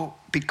so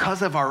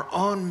because of our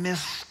own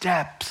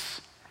missteps,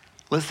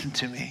 listen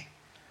to me,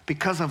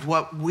 because of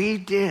what we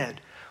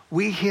did,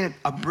 we hit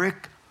a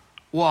brick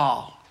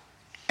wall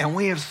and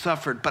we have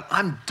suffered, but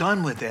I'm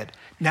done with it.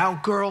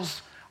 Now,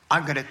 girls,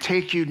 I'm going to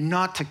take you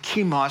not to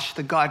Chemosh,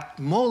 the god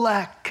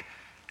Molech.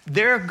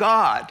 Their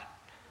god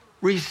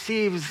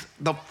receives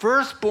the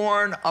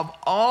firstborn of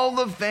all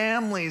the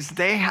families.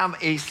 They have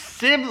a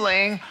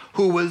sibling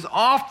who was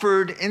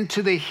offered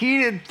into the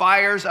heated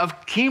fires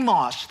of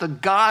Chemosh, the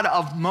god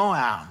of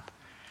Moab.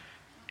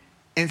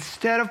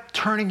 Instead of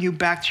turning you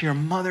back to your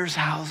mother's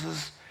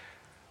houses,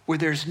 where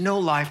there's no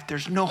life,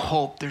 there's no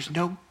hope, there's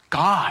no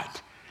God.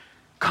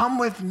 Come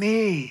with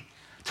me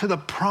to the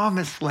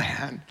promised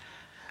land.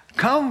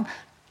 Come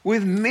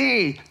with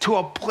me to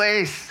a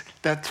place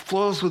that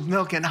flows with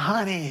milk and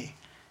honey.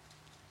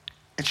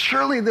 And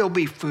surely there'll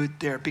be food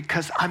there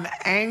because I'm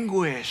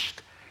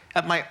anguished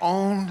at my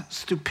own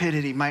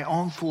stupidity, my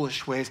own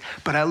foolish ways.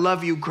 But I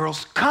love you,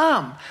 girls.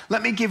 Come.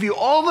 Let me give you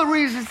all the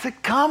reasons to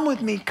come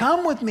with me.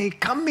 Come with me.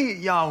 Come meet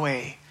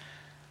Yahweh.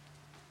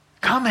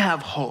 Come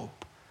have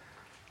hope.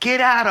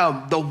 Get out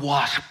of the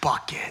wash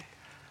bucket.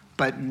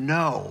 But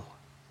no,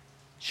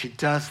 she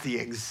does the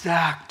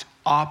exact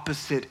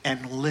opposite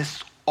and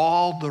lists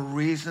all the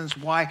reasons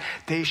why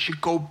they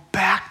should go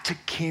back to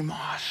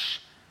Chemosh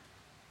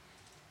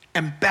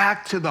and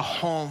back to the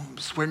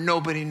homes where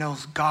nobody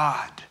knows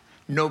God.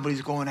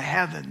 Nobody's going to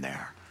heaven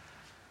there.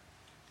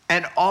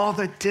 And all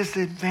the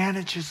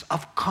disadvantages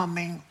of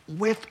coming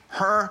with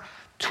her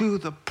to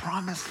the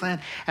promised land.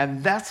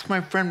 And that's,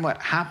 my friend,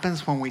 what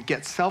happens when we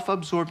get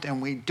self-absorbed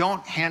and we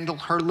don't handle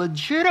her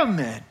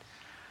legitimate,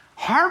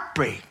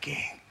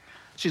 heartbreaking.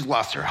 She's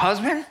lost her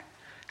husband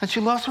and she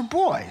lost her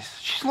boys.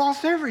 She's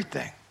lost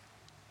everything.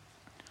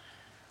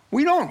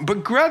 We don't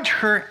begrudge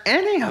her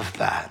any of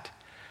that.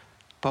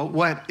 But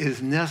what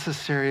is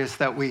necessary is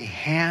that we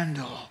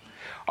handle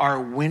our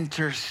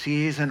winter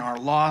season, our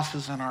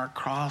losses and our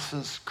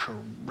crosses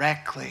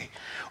correctly.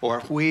 Or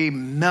if we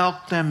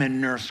milk them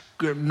and nurse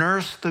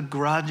the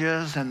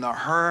grudges and the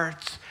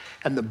hurts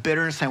and the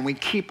bitterness, and we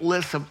keep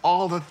lists of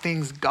all the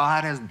things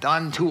God has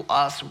done to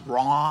us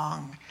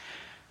wrong,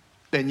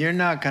 then you're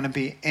not going to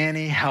be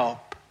any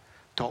help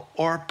to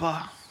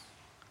Orpah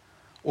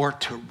or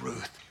to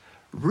Ruth.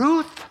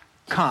 Ruth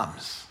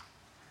comes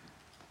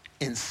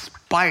in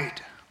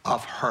spite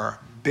of her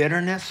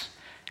bitterness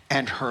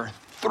and her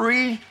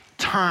 3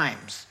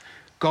 times.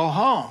 Go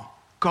home,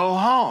 go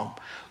home.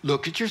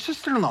 Look at your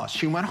sister-in-law.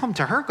 She went home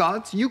to her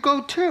gods. You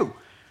go too.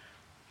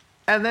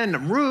 And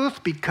then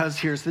Ruth, because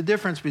here's the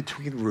difference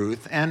between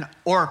Ruth and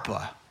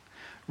Orpah.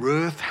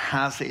 Ruth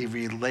has a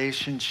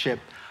relationship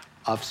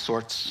of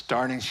sorts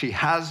starting. She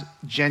has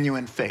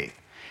genuine faith.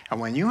 And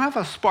when you have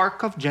a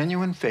spark of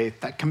genuine faith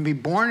that can be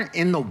born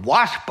in the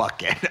wash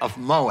bucket of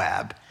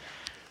Moab,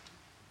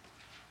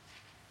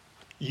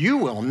 you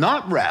will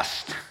not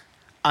rest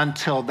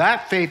until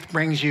that faith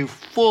brings you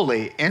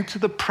fully into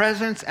the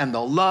presence and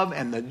the love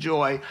and the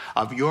joy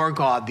of your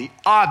God, the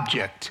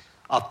object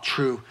of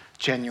true,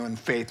 genuine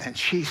faith. And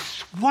she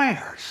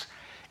swears,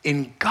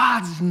 in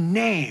God's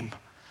name,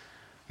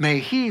 may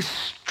he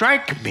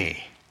strike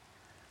me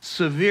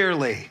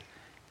severely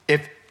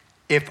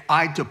if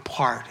I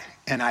depart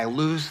and I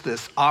lose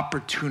this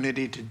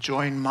opportunity to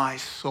join my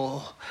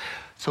soul.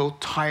 So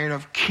tired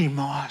of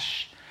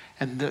Chemosh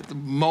and the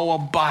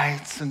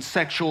Moabites and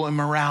sexual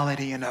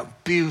immorality and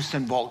abuse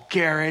and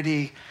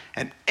vulgarity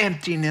and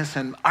emptiness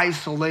and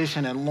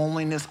isolation and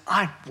loneliness.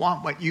 I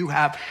want what you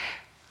have.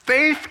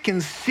 Faith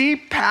can see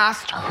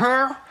past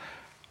her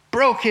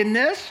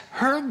brokenness,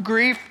 her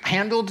grief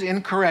handled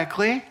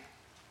incorrectly,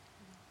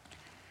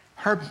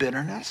 her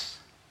bitterness,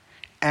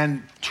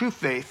 and true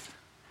faith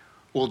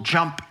will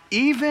jump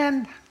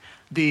even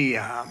the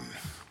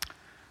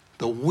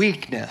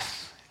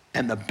weakness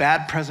and the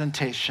bad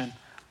presentation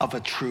of a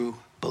true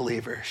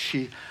believer.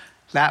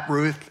 That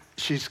Ruth,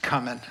 she's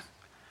coming,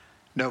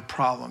 no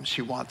problem.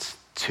 She wants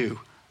to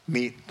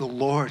meet the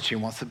Lord. She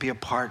wants to be a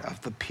part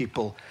of the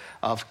people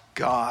of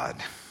God.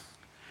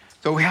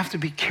 So we have to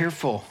be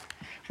careful.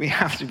 We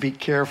have to be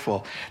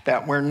careful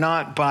that we're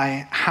not,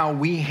 by how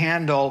we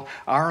handle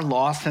our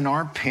loss and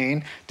our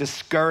pain,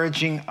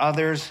 discouraging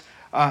others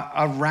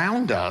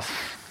around us.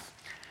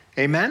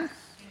 Amen?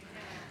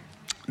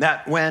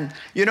 That when,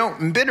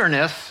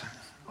 bitterness,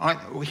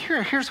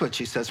 here's what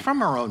she says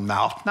from her own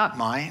mouth, not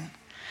mine.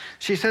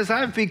 She says,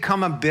 I've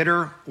become a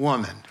bitter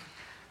woman.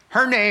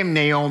 Her name,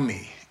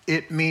 Naomi,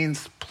 it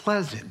means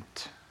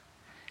pleasant.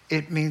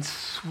 It means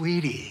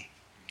sweetie.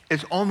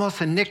 It's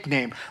almost a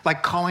nickname,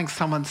 like calling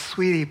someone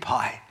sweetie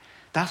pie.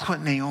 That's what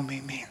Naomi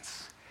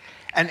means.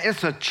 And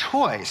it's a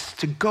choice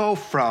to go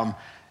from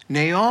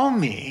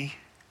Naomi,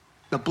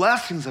 the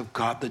blessings of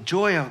God, the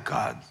joy of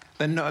God,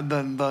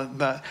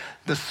 the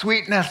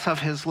sweetness of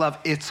his love.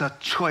 It's a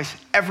choice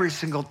every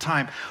single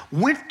time.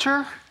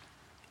 Winter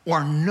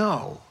or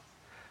no,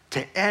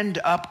 to end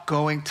up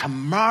going to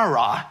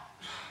Mara,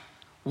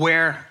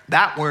 where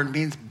that word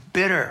means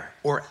bitter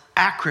or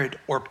acrid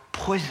or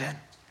poison.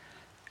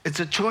 It's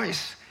a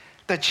choice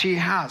that she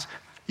has.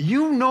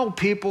 You know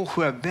people who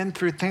have been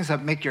through things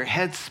that make your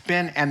head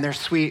spin, and they're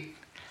sweet,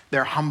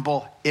 they're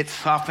humble, it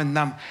softened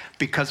them.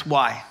 Because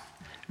why?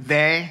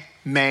 They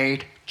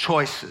made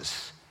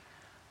choices.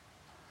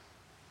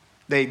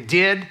 They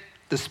did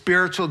the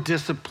spiritual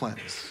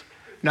disciplines,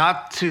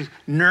 not to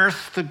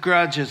nurse the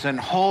grudges and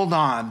hold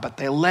on, but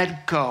they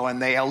let go, and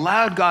they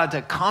allowed God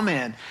to come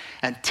in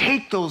and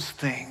take those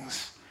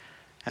things,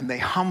 and they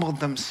humbled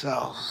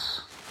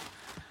themselves.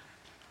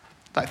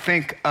 I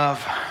think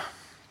of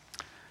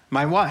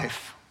my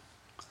wife.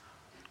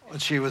 When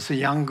she was a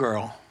young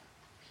girl,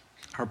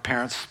 her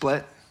parents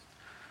split.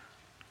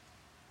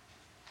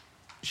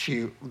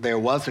 There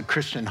was a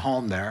Christian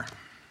home there,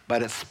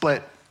 but it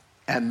split,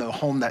 and the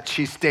home that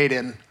she stayed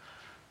in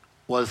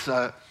was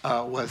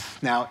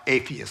now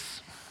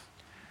atheist.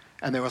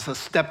 And there was a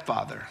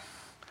stepfather.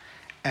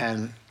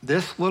 And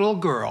this little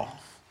girl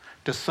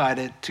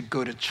decided to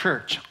go to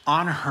church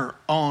on her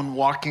own,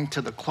 walking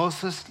to the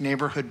closest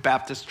neighborhood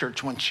Baptist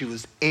church when she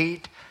was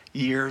 8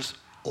 years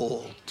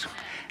old.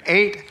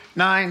 8,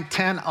 9,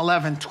 10,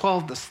 11,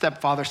 12, the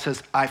stepfather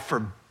says, I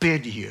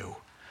forbid you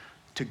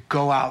to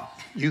go out.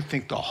 You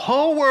think the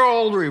whole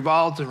world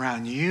revolves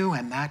around you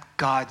and that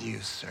God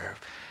you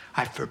serve.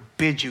 I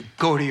forbid you,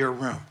 go to your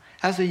room.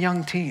 As a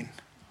young teen.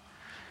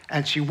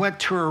 And she went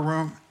to her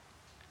room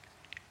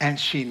and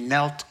she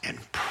knelt and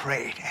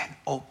prayed and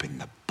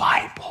opened the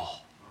Bible.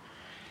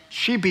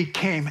 She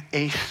became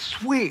a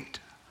sweet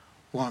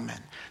woman.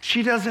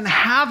 She doesn't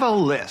have a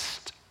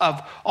list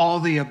of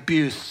all the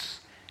abuse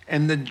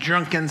and the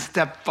drunken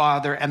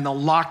stepfather and the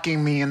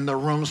locking me in the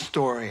room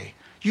story.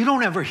 You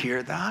don't ever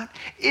hear that.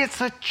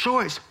 It's a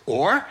choice.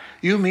 Or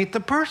you meet the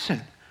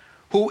person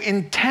who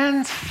in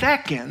 10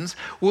 seconds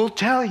will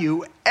tell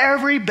you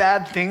every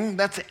bad thing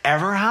that's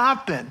ever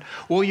happened.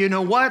 Well, you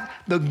know what?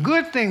 The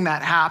good thing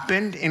that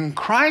happened in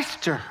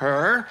Christ to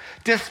her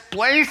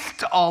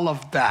displaced all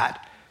of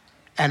that.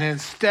 And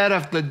instead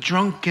of the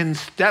drunken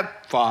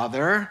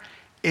stepfather,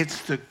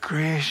 it's the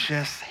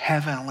gracious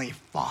Heavenly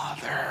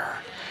Father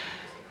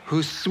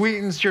who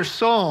sweetens your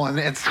soul. And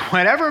it's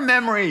whatever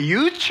memory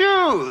you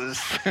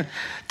choose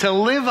to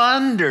live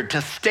under,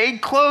 to stay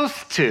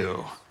close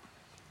to.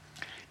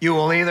 You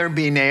will either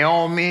be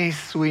Naomi,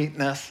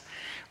 sweetness,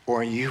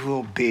 or you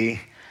will be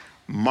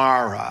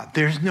Mara.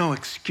 There's no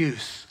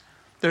excuse.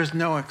 There's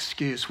no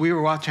excuse. We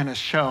were watching a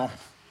show,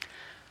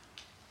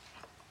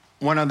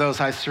 one of those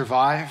I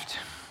survived.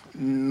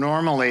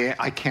 Normally,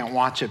 I can't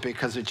watch it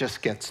because it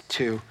just gets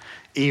too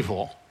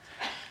evil.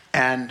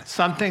 And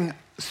something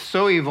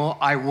so evil,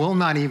 I will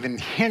not even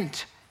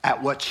hint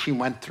at what she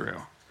went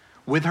through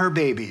with her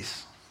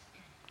babies.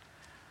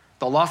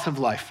 The loss of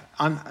life,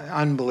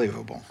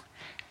 unbelievable.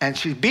 And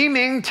she's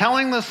beaming,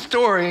 telling the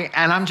story,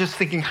 and I'm just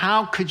thinking,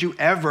 how could you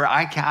ever,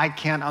 I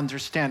can't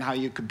understand how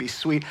you could be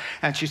sweet.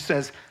 And she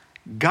says,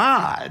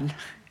 God,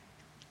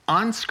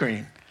 on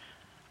screen,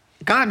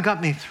 God got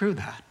me through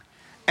that.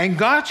 And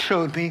God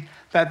showed me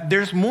that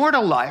there's more to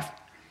life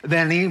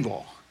than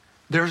evil.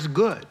 There's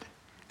good.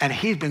 And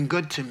he's been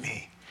good to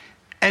me.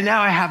 And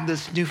now I have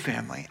this new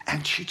family.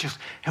 And it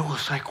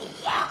was like,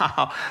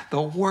 wow,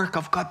 the work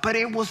of God. But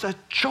it was a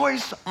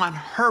choice on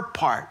her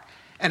part.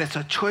 And it's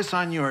a choice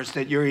on yours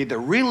that you're either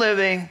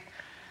reliving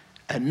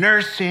and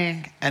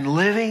nursing and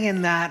living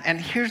in that. And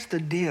here's the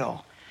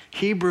deal.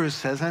 Hebrews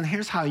says, and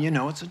here's how you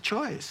know it's a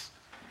choice.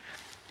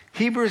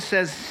 Hebrews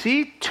says,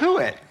 see to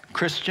it,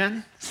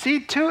 Christian, see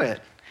to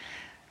it,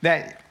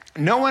 that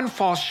no one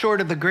falls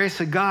short of the grace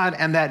of God,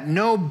 and that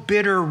no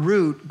bitter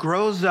root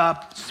grows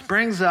up,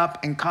 springs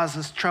up, and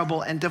causes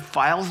trouble and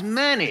defiles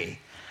many.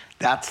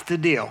 That's the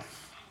deal.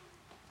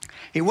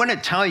 He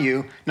wouldn't tell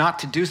you not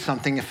to do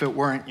something if it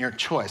weren't your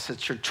choice.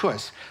 It's your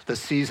choice. The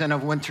season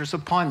of winter's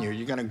upon you.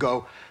 You're going to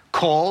go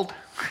cold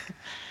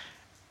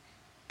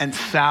and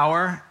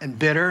sour and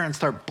bitter and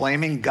start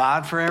blaming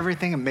God for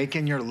everything and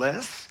making your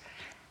list,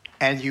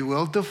 and you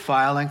will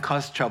defile and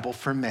cause trouble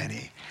for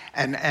many.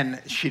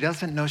 And she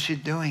doesn't know she's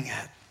doing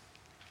it.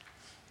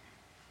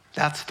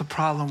 That's the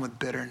problem with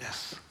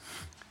bitterness.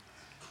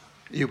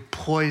 You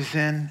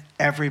poison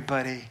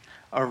everybody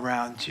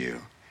around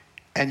you.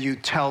 And you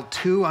tell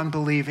two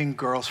unbelieving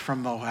girls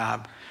from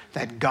Moab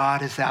that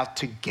God is out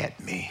to get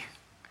me.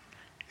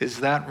 Is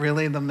that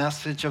really the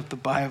message of the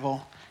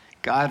Bible?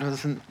 God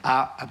isn't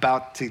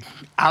out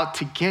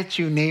to get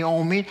you,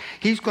 Naomi.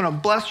 He's going to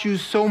bless you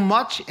so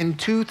much in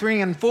 2,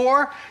 3, and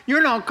 4,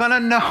 you're not going to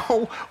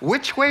know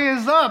which way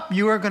is up.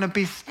 You are going to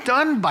be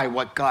stunned by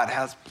what God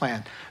has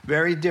planned.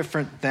 Very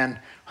different than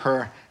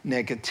her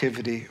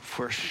negativity,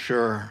 for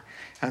sure.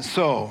 And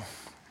so,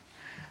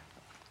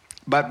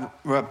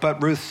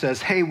 but Ruth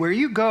says, hey, where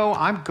you go,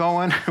 I'm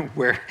going.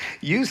 Where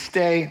you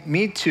stay,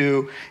 me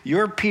too.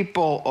 Your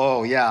people,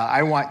 oh yeah,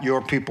 I want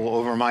your people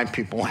over my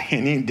people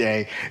any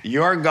day.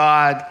 Your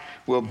God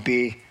will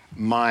be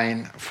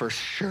mine for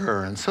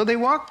sure. And so they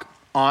walk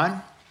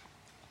on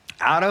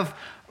out of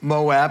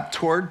Moab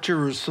toward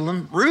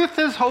Jerusalem. Ruth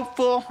is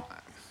hopeful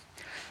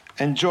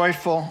and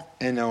joyful,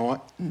 and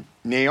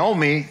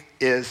Naomi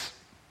is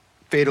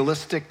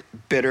fatalistic,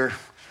 bitter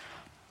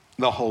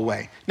the whole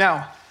way.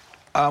 Now,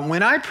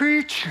 when I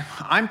preach,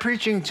 I'm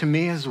preaching to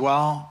me as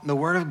well. The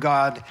Word of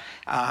God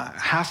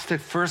has to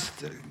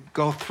first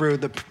go through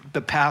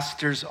the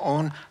pastor's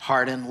own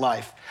heart and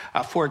life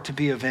for it to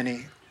be of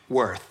any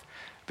worth.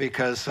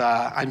 Because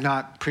I'm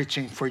not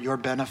preaching for your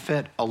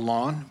benefit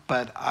alone,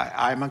 but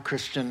I'm a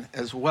Christian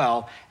as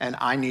well, and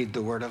I need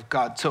the Word of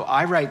God. So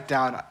I write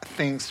down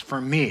things for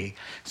me.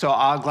 So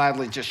I'll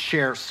gladly just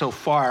share. So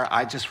far,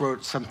 I just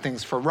wrote some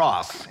things for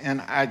Ross.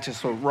 And I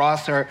just wrote,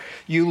 Ross, are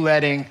you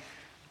letting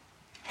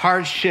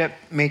hardship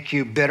make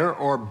you bitter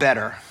or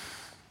better?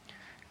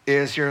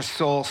 Is your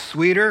soul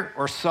sweeter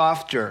or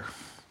softer,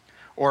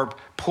 or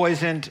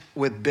poisoned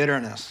with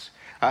bitterness?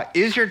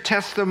 Is your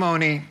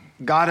testimony,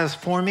 God is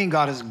for me,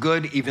 God is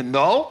good even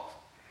though?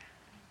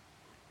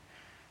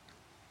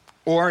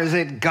 Or is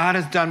it, God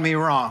has done me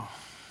wrong?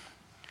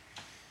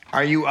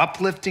 Are you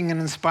uplifting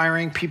and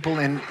inspiring people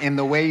in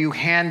the way you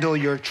handle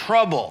your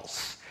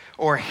troubles,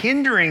 or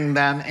hindering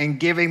them and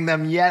giving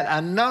them yet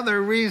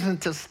another reason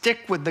to stick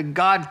with the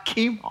God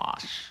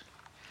Chemosh?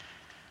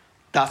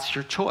 That's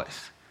your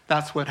choice.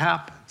 That's what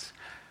happens.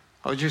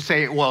 Or would you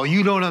say, well,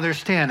 you don't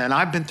understand, and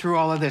I've been through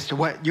all of this.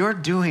 What you're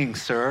doing,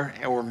 sir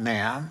or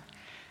ma'am,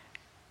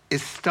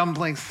 is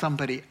stumbling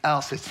somebody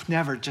else. It's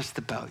never just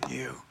about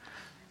you.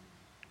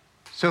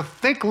 So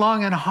think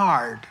long and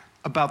hard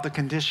about the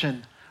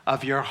condition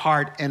of your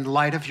heart in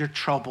light of your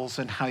troubles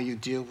and how you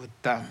deal with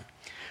them.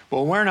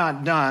 Well, we're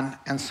not done,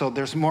 and so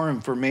there's more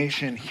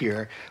information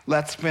here.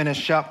 Let's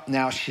finish up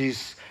now. She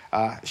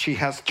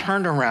has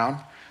turned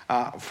around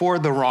for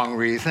the wrong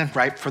reason,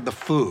 right? For the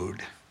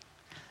food.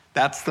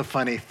 That's the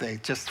funny thing,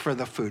 just for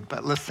the food.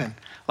 But listen,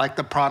 like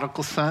the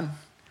prodigal son,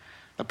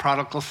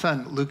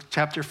 Luke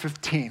chapter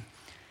 15,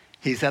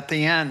 he's at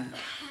the end.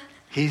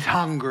 He's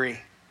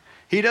hungry.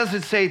 He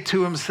doesn't say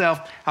to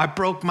himself, I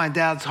broke my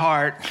dad's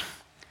heart.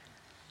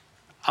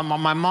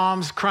 My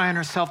mom's crying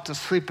herself to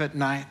sleep at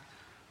night.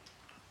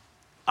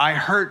 I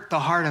hurt the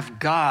heart of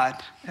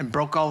God and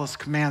broke all his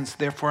commands,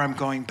 therefore I'm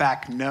going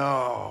back.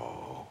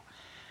 No.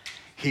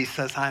 He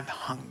says, I'm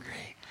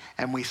hungry.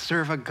 And we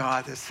serve a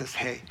God that says,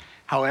 hey,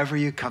 however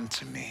you come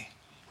to me,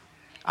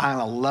 I'm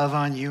going to love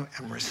on you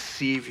and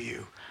receive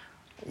you.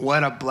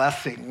 What a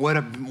blessing. What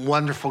a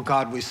wonderful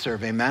God we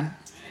serve. Amen? Amen.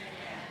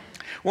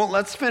 Well,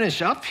 let's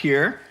finish up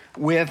here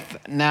with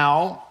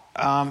now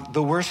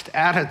the worst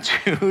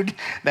attitude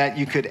that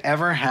you could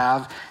ever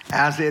have,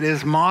 as it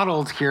is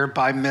modeled here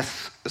by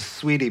Miss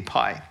Sweetie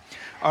Pie.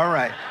 All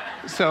right.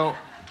 So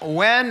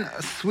when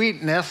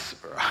Sweetness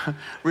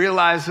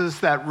realizes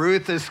that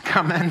Ruth is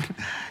coming,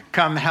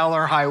 come hell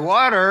or high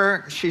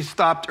water, she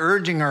stopped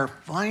urging her,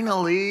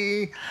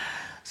 finally.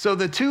 So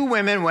the two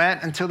women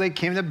went until they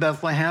came to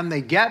Bethlehem.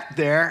 They get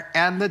there,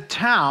 and the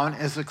town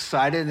is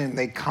excited, and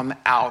they come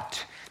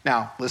out.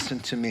 Now, listen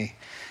to me.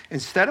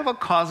 Instead of a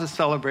cause of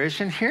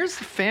celebration, here's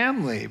the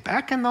family.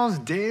 Back in those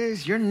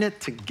days, you're knit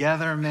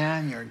together,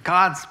 man. You're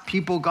God's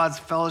people, God's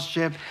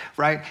fellowship,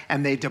 right?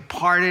 And they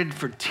departed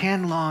for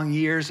 10 long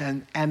years,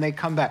 and they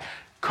come back.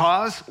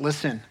 Cause,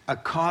 listen, a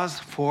cause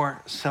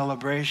for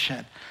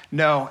celebration.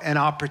 No, an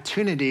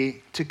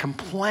opportunity to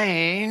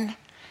complain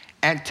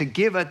and to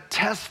give a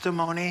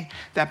testimony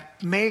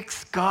that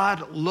makes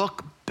God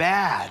look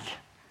bad.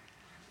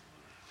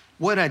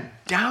 What a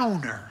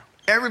downer.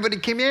 Everybody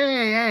came,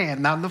 yay.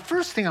 And now the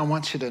first thing I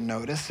want you to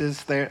notice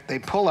is they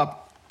pull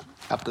up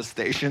at the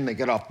station. They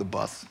get off the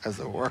bus, as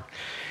it were.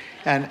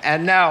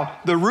 And now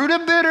the root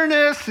of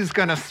bitterness is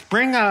going to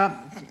spring up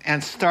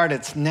and start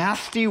its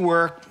nasty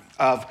work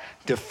of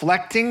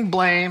deflecting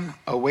blame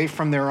away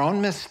from their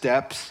own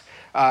missteps,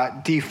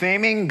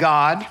 defaming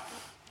God,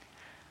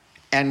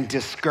 and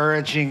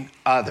discouraging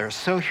others.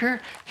 So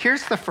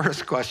here's the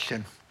first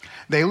question.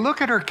 They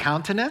look at her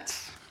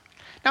countenance.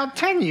 Now,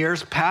 10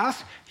 years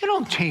pass. You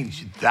don't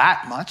change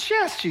that much.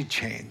 Yes, you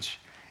change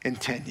in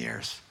 10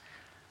 years.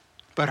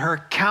 But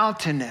her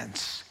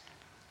countenance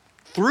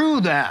threw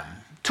them,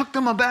 took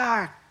them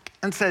aback,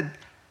 and said,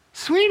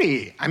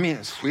 sweetie.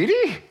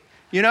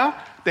 You know,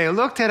 they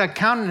looked at a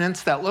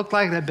countenance that looked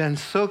like they'd been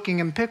soaking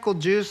in pickle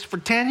juice for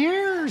 10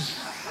 years.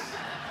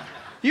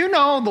 You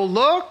know the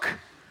look.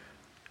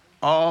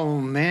 Oh,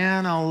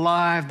 man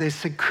alive. They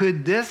said,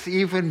 could this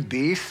even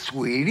be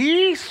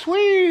sweetie?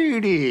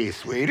 Sweetie,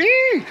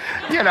 sweetie?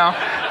 You know,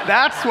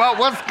 that's what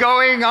was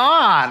going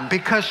on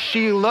because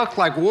she looked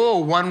like, whoa,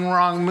 one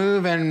wrong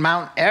move and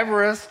Mount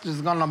Everest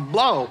is going to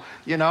blow,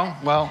 you know?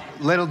 Well,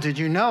 little did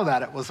you know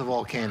that it was a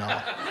volcano.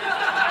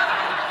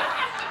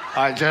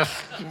 I just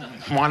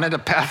wanted to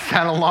pass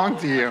that along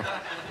to you.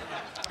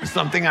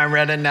 Something I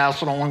read in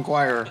National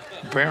Enquirer,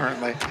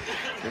 apparently.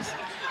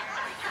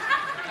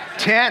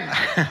 10,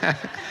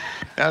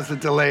 that's a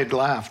delayed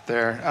laugh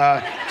there.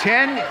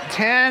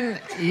 10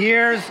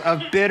 years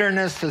of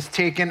bitterness has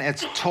taken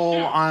its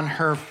toll on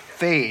her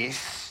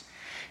face,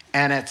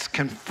 and it's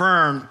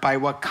confirmed by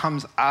what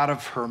comes out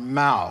of her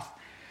mouth.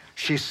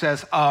 She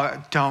says,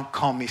 oh, don't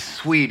call me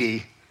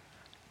sweetie.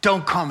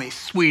 Don't call me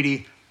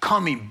sweetie.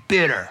 Call me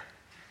bitter,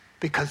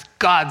 because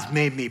God's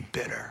made me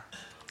bitter.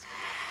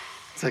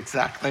 It's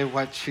exactly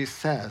what she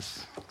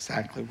says.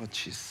 Exactly what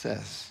she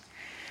says.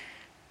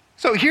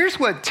 So here's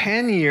what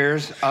 10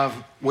 years of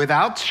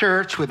without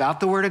church,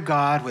 without the Word of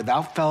God,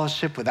 without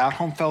fellowship, without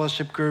home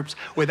fellowship groups,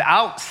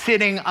 without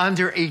sitting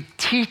under a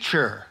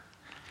teacher,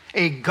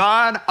 a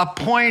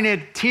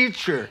God-appointed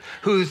teacher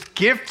who's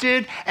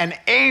gifted and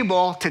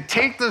able to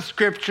take the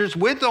scriptures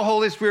with the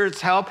Holy Spirit's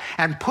help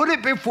and put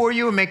it before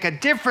you and make a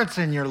difference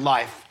in your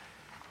life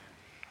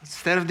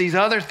instead of these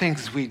other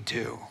things we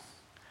do.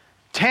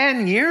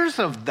 10 years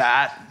of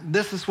that,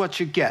 this is what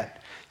you get.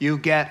 You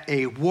get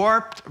a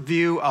warped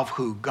view of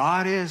who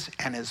God is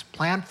and his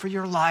plan for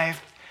your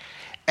life,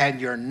 and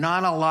you're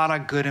not a lot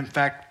of good. In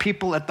fact,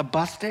 people at the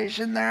bus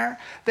station there,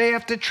 they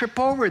have to trip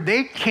over.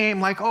 They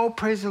came like, oh,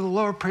 praising the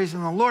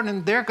Lord,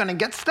 and they're going to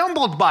get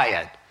stumbled by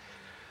it.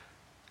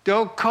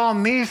 Don't call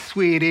me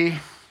sweetie.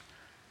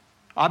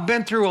 I've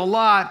been through a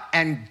lot,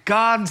 and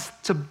God's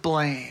to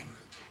blame.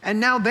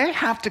 And now they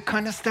have to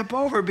kind of step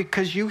over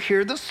because you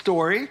hear the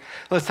story.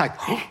 It's like,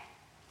 oh,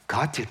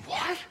 God did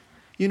what?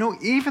 You know,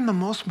 even the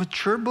most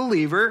mature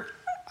believer,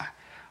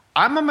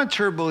 I'm a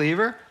mature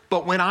believer,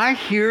 but when I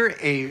hear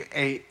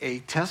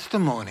a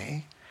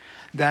testimony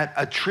that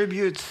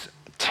attributes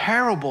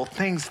terrible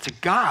things to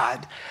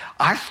God,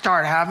 I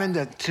start having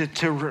to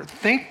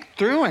think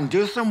through and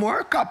do some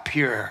work up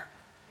here.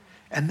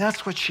 And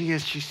that's what she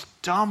is. She's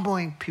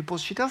stumbling people.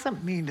 She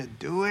doesn't mean to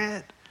do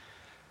it.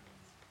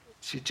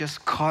 She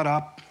just caught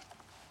up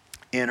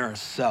in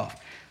herself.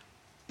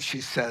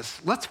 She says,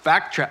 let's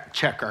fact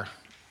check her.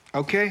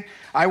 Okay?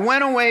 I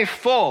went away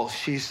full,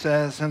 she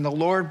says, and the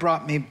Lord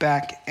brought me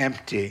back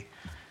empty.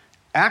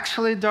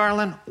 Actually,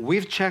 darling,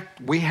 we've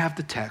checked. We have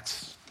the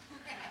text.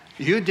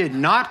 You did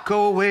not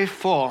go away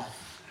full.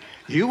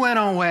 You went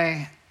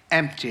away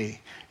empty.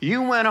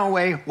 You went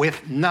away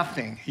with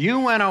nothing. You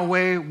went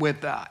away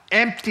with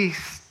empty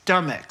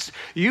stomachs.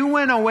 You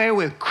went away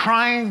with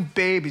crying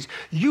babies.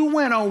 You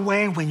went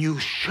away when you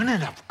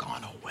shouldn't have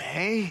gone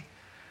away.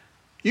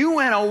 You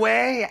went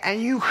away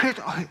and you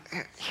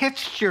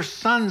hitched your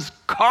son's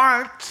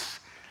carts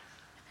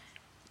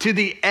to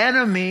the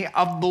enemy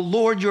of the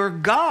Lord your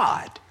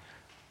God.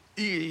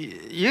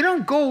 You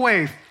don't go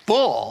away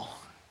full.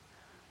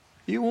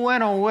 You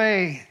went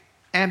away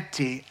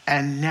empty,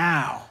 and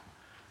now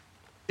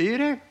you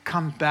didn't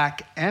come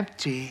back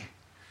empty.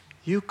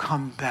 You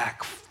come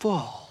back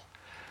full.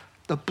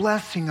 The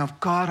blessing of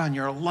God on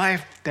your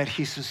life, that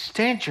he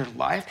sustained your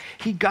life.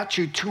 He got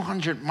you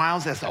 200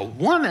 miles as a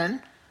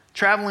woman,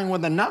 traveling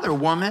with another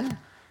woman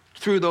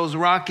through those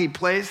rocky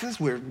places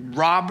where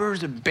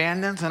robbers and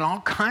bandits and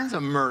all kinds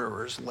of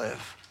murderers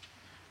live.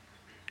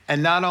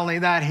 And not only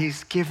that,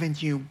 he's given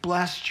you,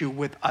 blessed you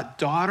with a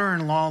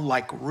daughter-in-law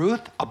like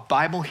Ruth, a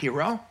Bible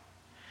hero,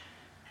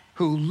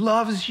 who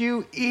loves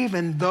you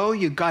even though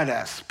you got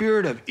a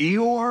spirit of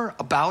Eeyore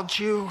about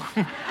you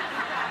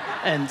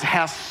and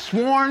has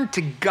sworn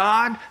to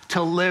God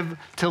to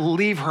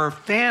leave her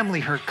family,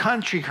 her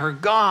country, her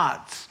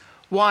gods.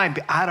 Why?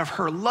 Out of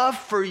her love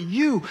for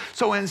you.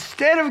 So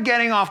instead of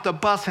getting off the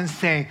bus and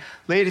saying,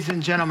 ladies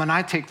and gentlemen,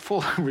 I take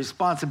full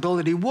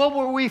responsibility, what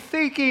were we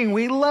thinking?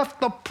 We left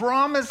the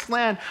promised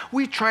land.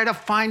 We try to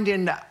find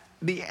in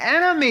the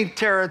enemy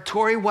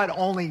territory what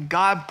only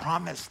God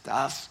promised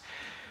us.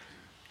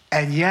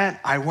 And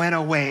yet I went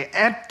away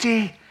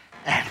empty,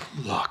 and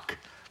look,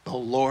 the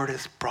Lord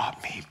has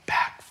brought me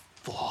back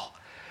full.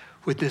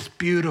 with this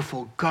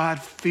beautiful,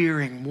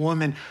 God-fearing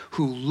woman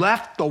who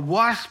left the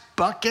wash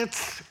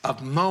buckets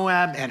of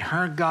Moab and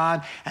her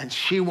God, and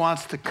she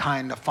wants to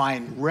kind of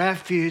find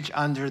refuge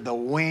under the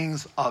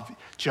wings of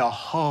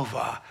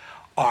Jehovah,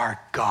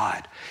 our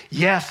God.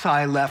 Yes,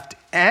 I left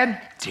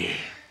empty,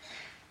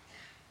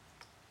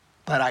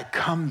 but I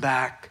come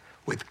back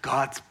with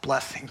God's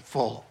blessing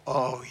full.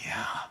 Oh,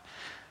 yeah.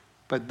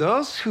 But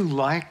those who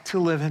like to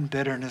live in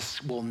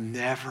bitterness will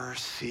never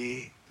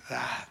see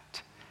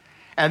that.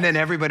 And then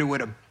everybody would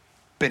have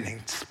been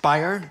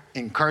inspired,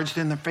 encouraged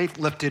in their faith,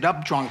 lifted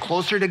up, drawn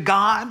closer to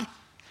God,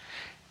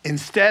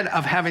 instead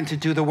of having to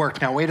do the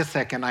work. Now, wait a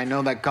second. I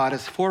know that God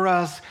is for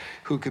us.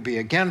 Who could be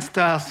against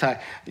us?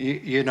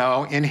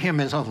 In him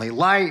is only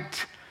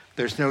light.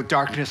 There's no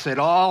darkness at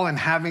all. And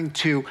having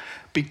to,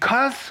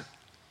 because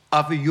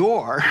of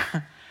your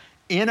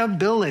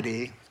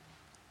inability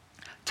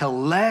to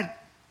let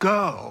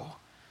go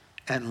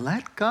and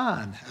let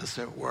God, as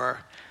it were,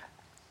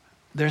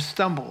 they're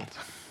stumbled.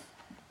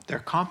 They're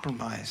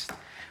compromised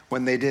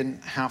when they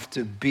didn't have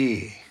to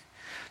be.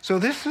 So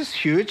this is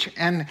huge.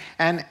 And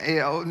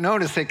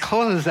notice it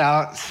closes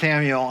out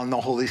Samuel and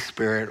the Holy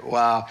Spirit.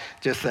 Wow,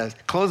 just says,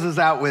 closes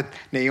out with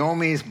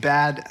Naomi's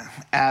bad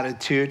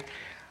attitude.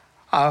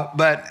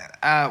 But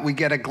we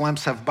get a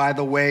glimpse of, by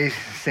the way,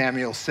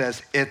 Samuel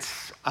says,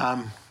 it's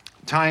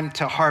time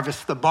to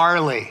harvest the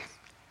barley.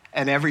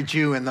 And every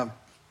Jew in the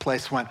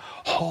place went,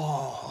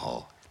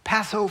 oh,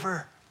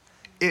 Passover.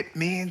 It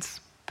means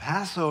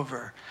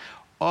Passover.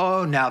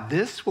 Oh, now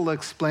this will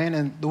explain,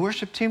 and the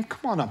worship team,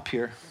 come on up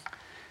here,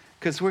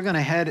 because we're going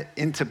to head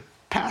into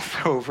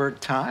Passover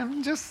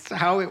time, just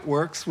how it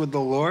works with the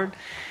Lord.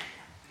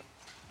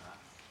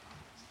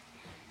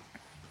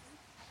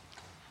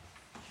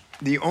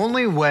 The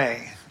only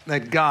way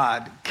that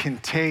God can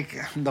take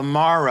the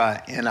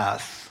Mara in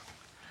us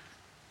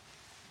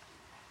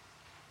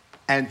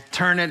and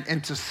turn it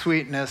into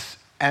sweetness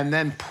and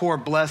then pour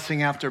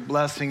blessing after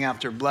blessing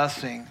after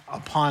blessing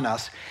upon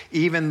us,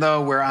 even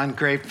though we're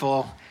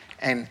ungrateful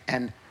and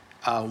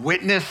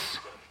witness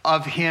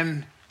of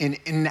him in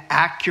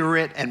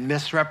inaccurate and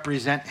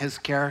misrepresent his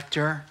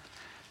character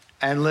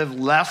and live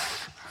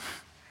less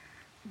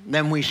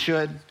than we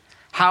should.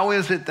 How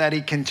is it that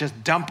he can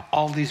just dump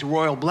all these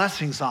royal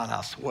blessings on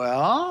us?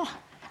 Well,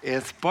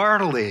 it's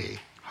barley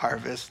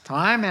harvest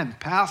time and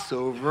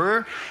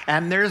Passover,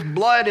 and there's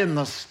blood in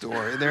the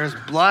story. There's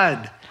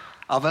blood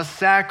of a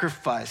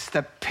sacrifice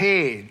that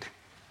paid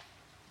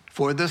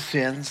for the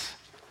sins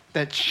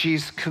that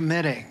she's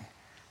committing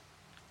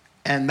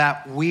and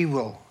that we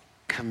will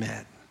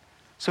commit.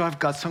 So I've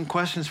got some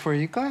questions for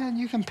you. Go ahead,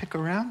 you can pick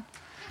around.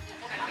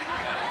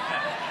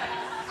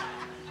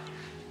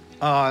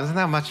 Oh, isn't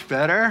that much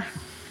better?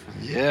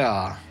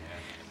 Yeah.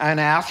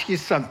 And I ask you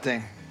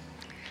something.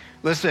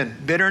 Listen,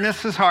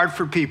 bitterness is hard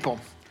for people.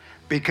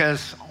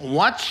 Because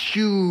once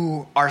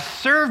you are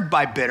served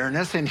by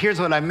bitterness, and here's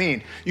what I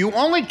mean, you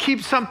only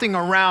keep something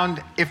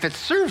around if it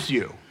serves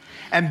you.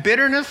 And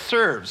bitterness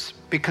serves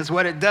because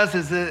what it does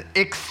is it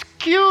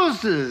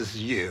excuses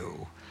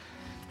you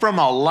from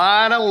a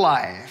lot of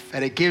life.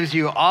 And it gives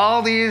you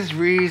all these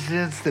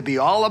reasons to be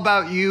all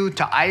about you,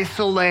 to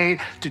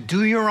isolate, to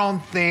do your own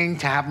thing,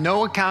 to have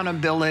no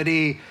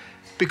accountability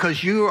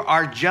because you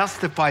are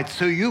justified.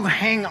 So you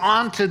hang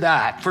on to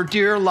that for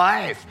dear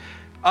life.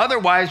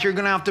 Otherwise, you're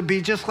going to have to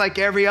be just like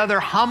every other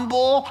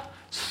humble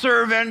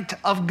servant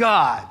of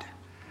God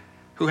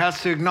who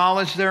has to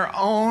acknowledge their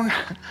own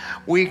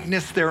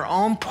weakness, their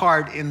own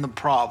part in the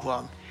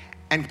problem,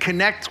 and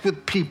connect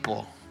with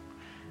people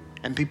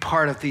and be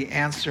part of the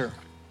answer.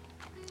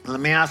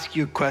 Let me ask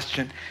you a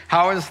question.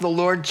 How is the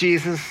Lord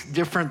Jesus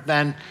different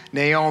than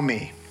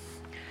Naomi?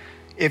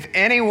 If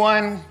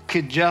anyone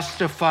could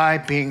justify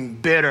being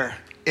bitter,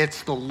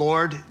 it's the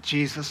Lord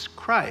Jesus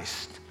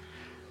Christ.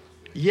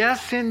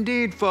 Yes,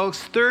 indeed,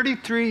 folks,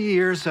 33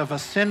 years of a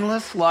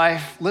sinless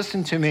life,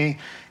 listen to me,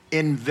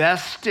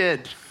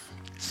 invested,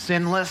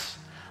 sinless,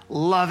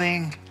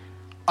 loving,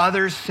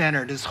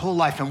 others-centered his whole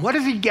life. And what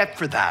does he get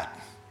for that?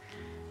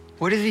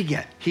 What does he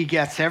get? He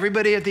gets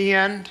everybody at the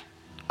end,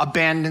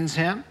 abandons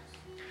him.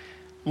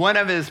 One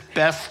of his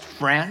best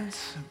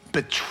friends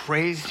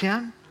betrays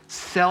him,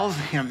 sells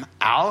him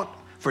out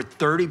for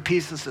 30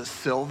 pieces of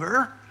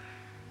silver.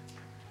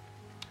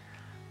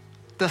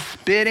 The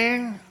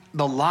spitting,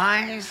 the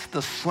lies,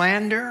 the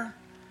slander,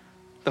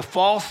 the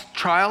false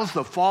trials,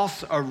 the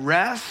false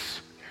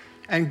arrests.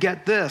 And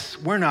get this,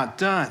 we're not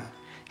done.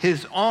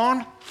 His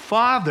own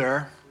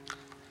Father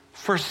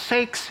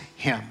forsakes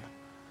him.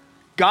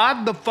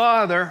 God the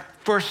Father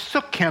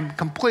forsook him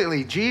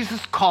completely.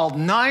 Jesus called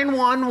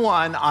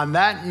 911 on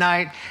that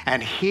night,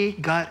 and he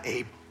got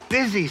a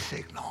busy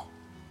signal.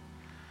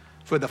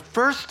 For the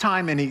first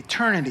time in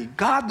eternity,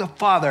 God the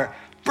Father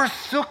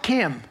forsook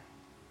him.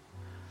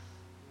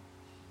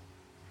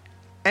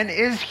 And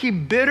is he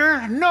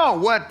bitter? No.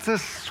 What the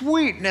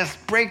sweetness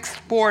breaks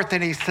forth,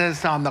 and he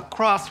says on the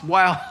cross,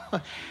 while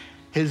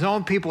his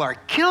own people are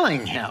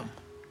killing him,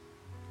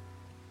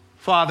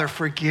 Father,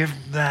 forgive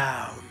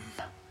them.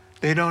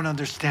 They don't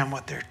understand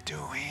what they're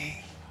doing.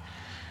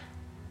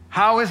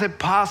 How is it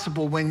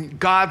possible when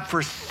God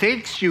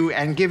forsakes you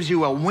and gives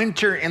you a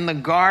winter in the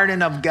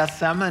Garden of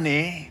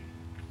Gethsemane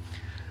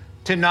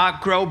to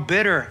not grow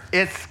bitter?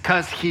 It's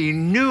because he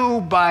knew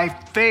by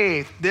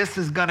faith, this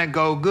is going to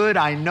go good.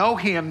 I know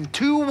him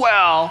too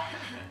well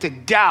to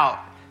doubt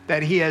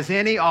that he has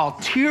any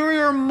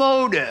ulterior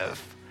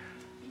motive.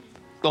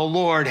 The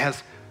Lord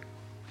has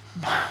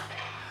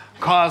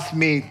caused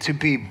me to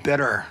be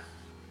bitter,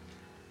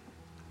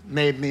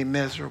 made me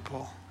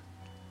miserable.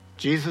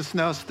 Jesus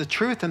knows the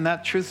truth, and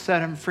that truth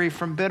set him free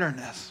from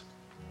bitterness.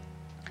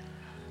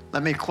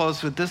 Let me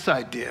close with this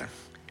idea.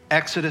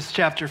 Exodus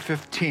chapter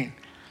 15.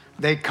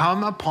 They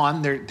come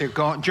upon, they're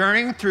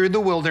journeying through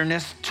the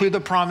wilderness to the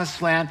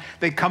promised land.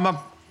 They come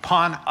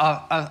upon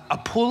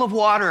a pool of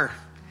water.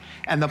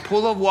 And the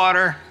pool of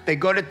water, they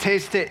go to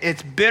taste it.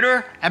 It's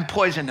bitter and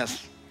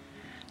poisonous.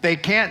 They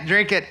can't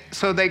drink it.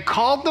 So they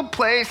called the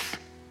place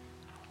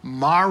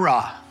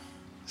Mara.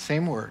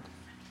 Same word.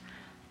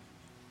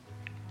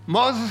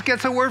 Moses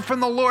gets a word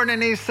from the Lord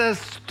and he says,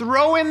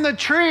 throw in the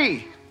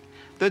tree.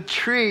 The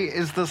tree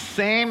is the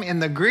same in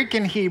the Greek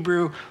and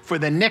Hebrew for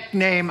the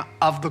nickname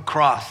of the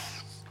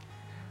cross.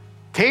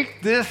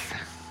 Take this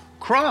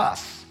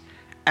cross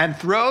and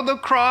throw the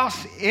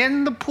cross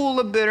in the pool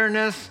of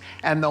bitterness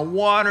and the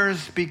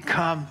waters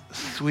become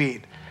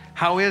sweet.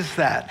 How is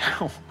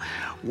that?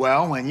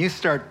 Well, when you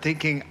start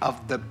thinking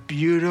of the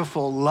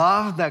beautiful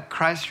love that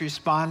Christ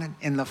responded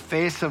in the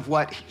face of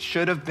what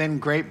should have been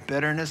great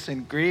bitterness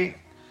and grief,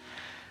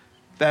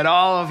 that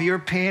all of your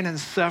pain and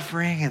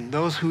suffering and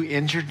those who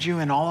injured you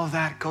and all of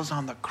that goes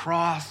on the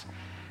cross,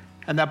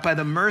 and that by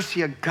the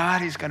mercy of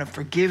God, he's going to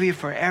forgive you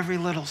for every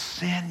little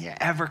sin you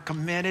ever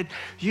committed,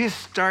 you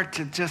start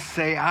to just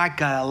say, I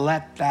got to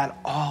let that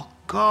all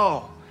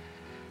go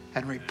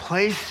and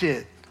replace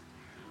it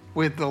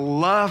with the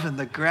love and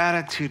the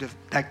gratitude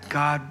that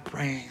God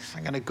brings.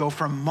 I'm going to go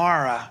from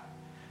Mara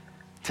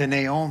to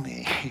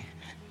Naomi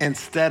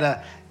instead of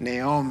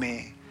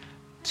Naomi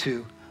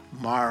to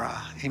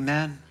Mara.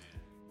 Amen.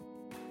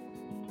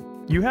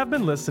 You have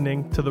been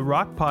listening to the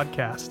Rock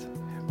Podcast.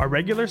 Our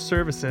regular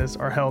services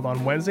are held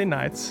on Wednesday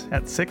nights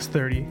at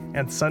 6:30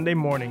 and Sunday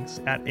mornings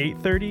at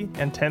 8:30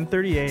 and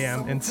 10:30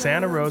 a.m. in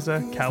Santa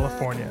Rosa,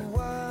 California.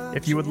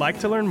 If you would like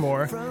to learn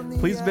more,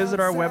 please visit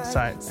our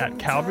website at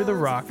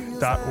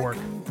calvarytherock.org.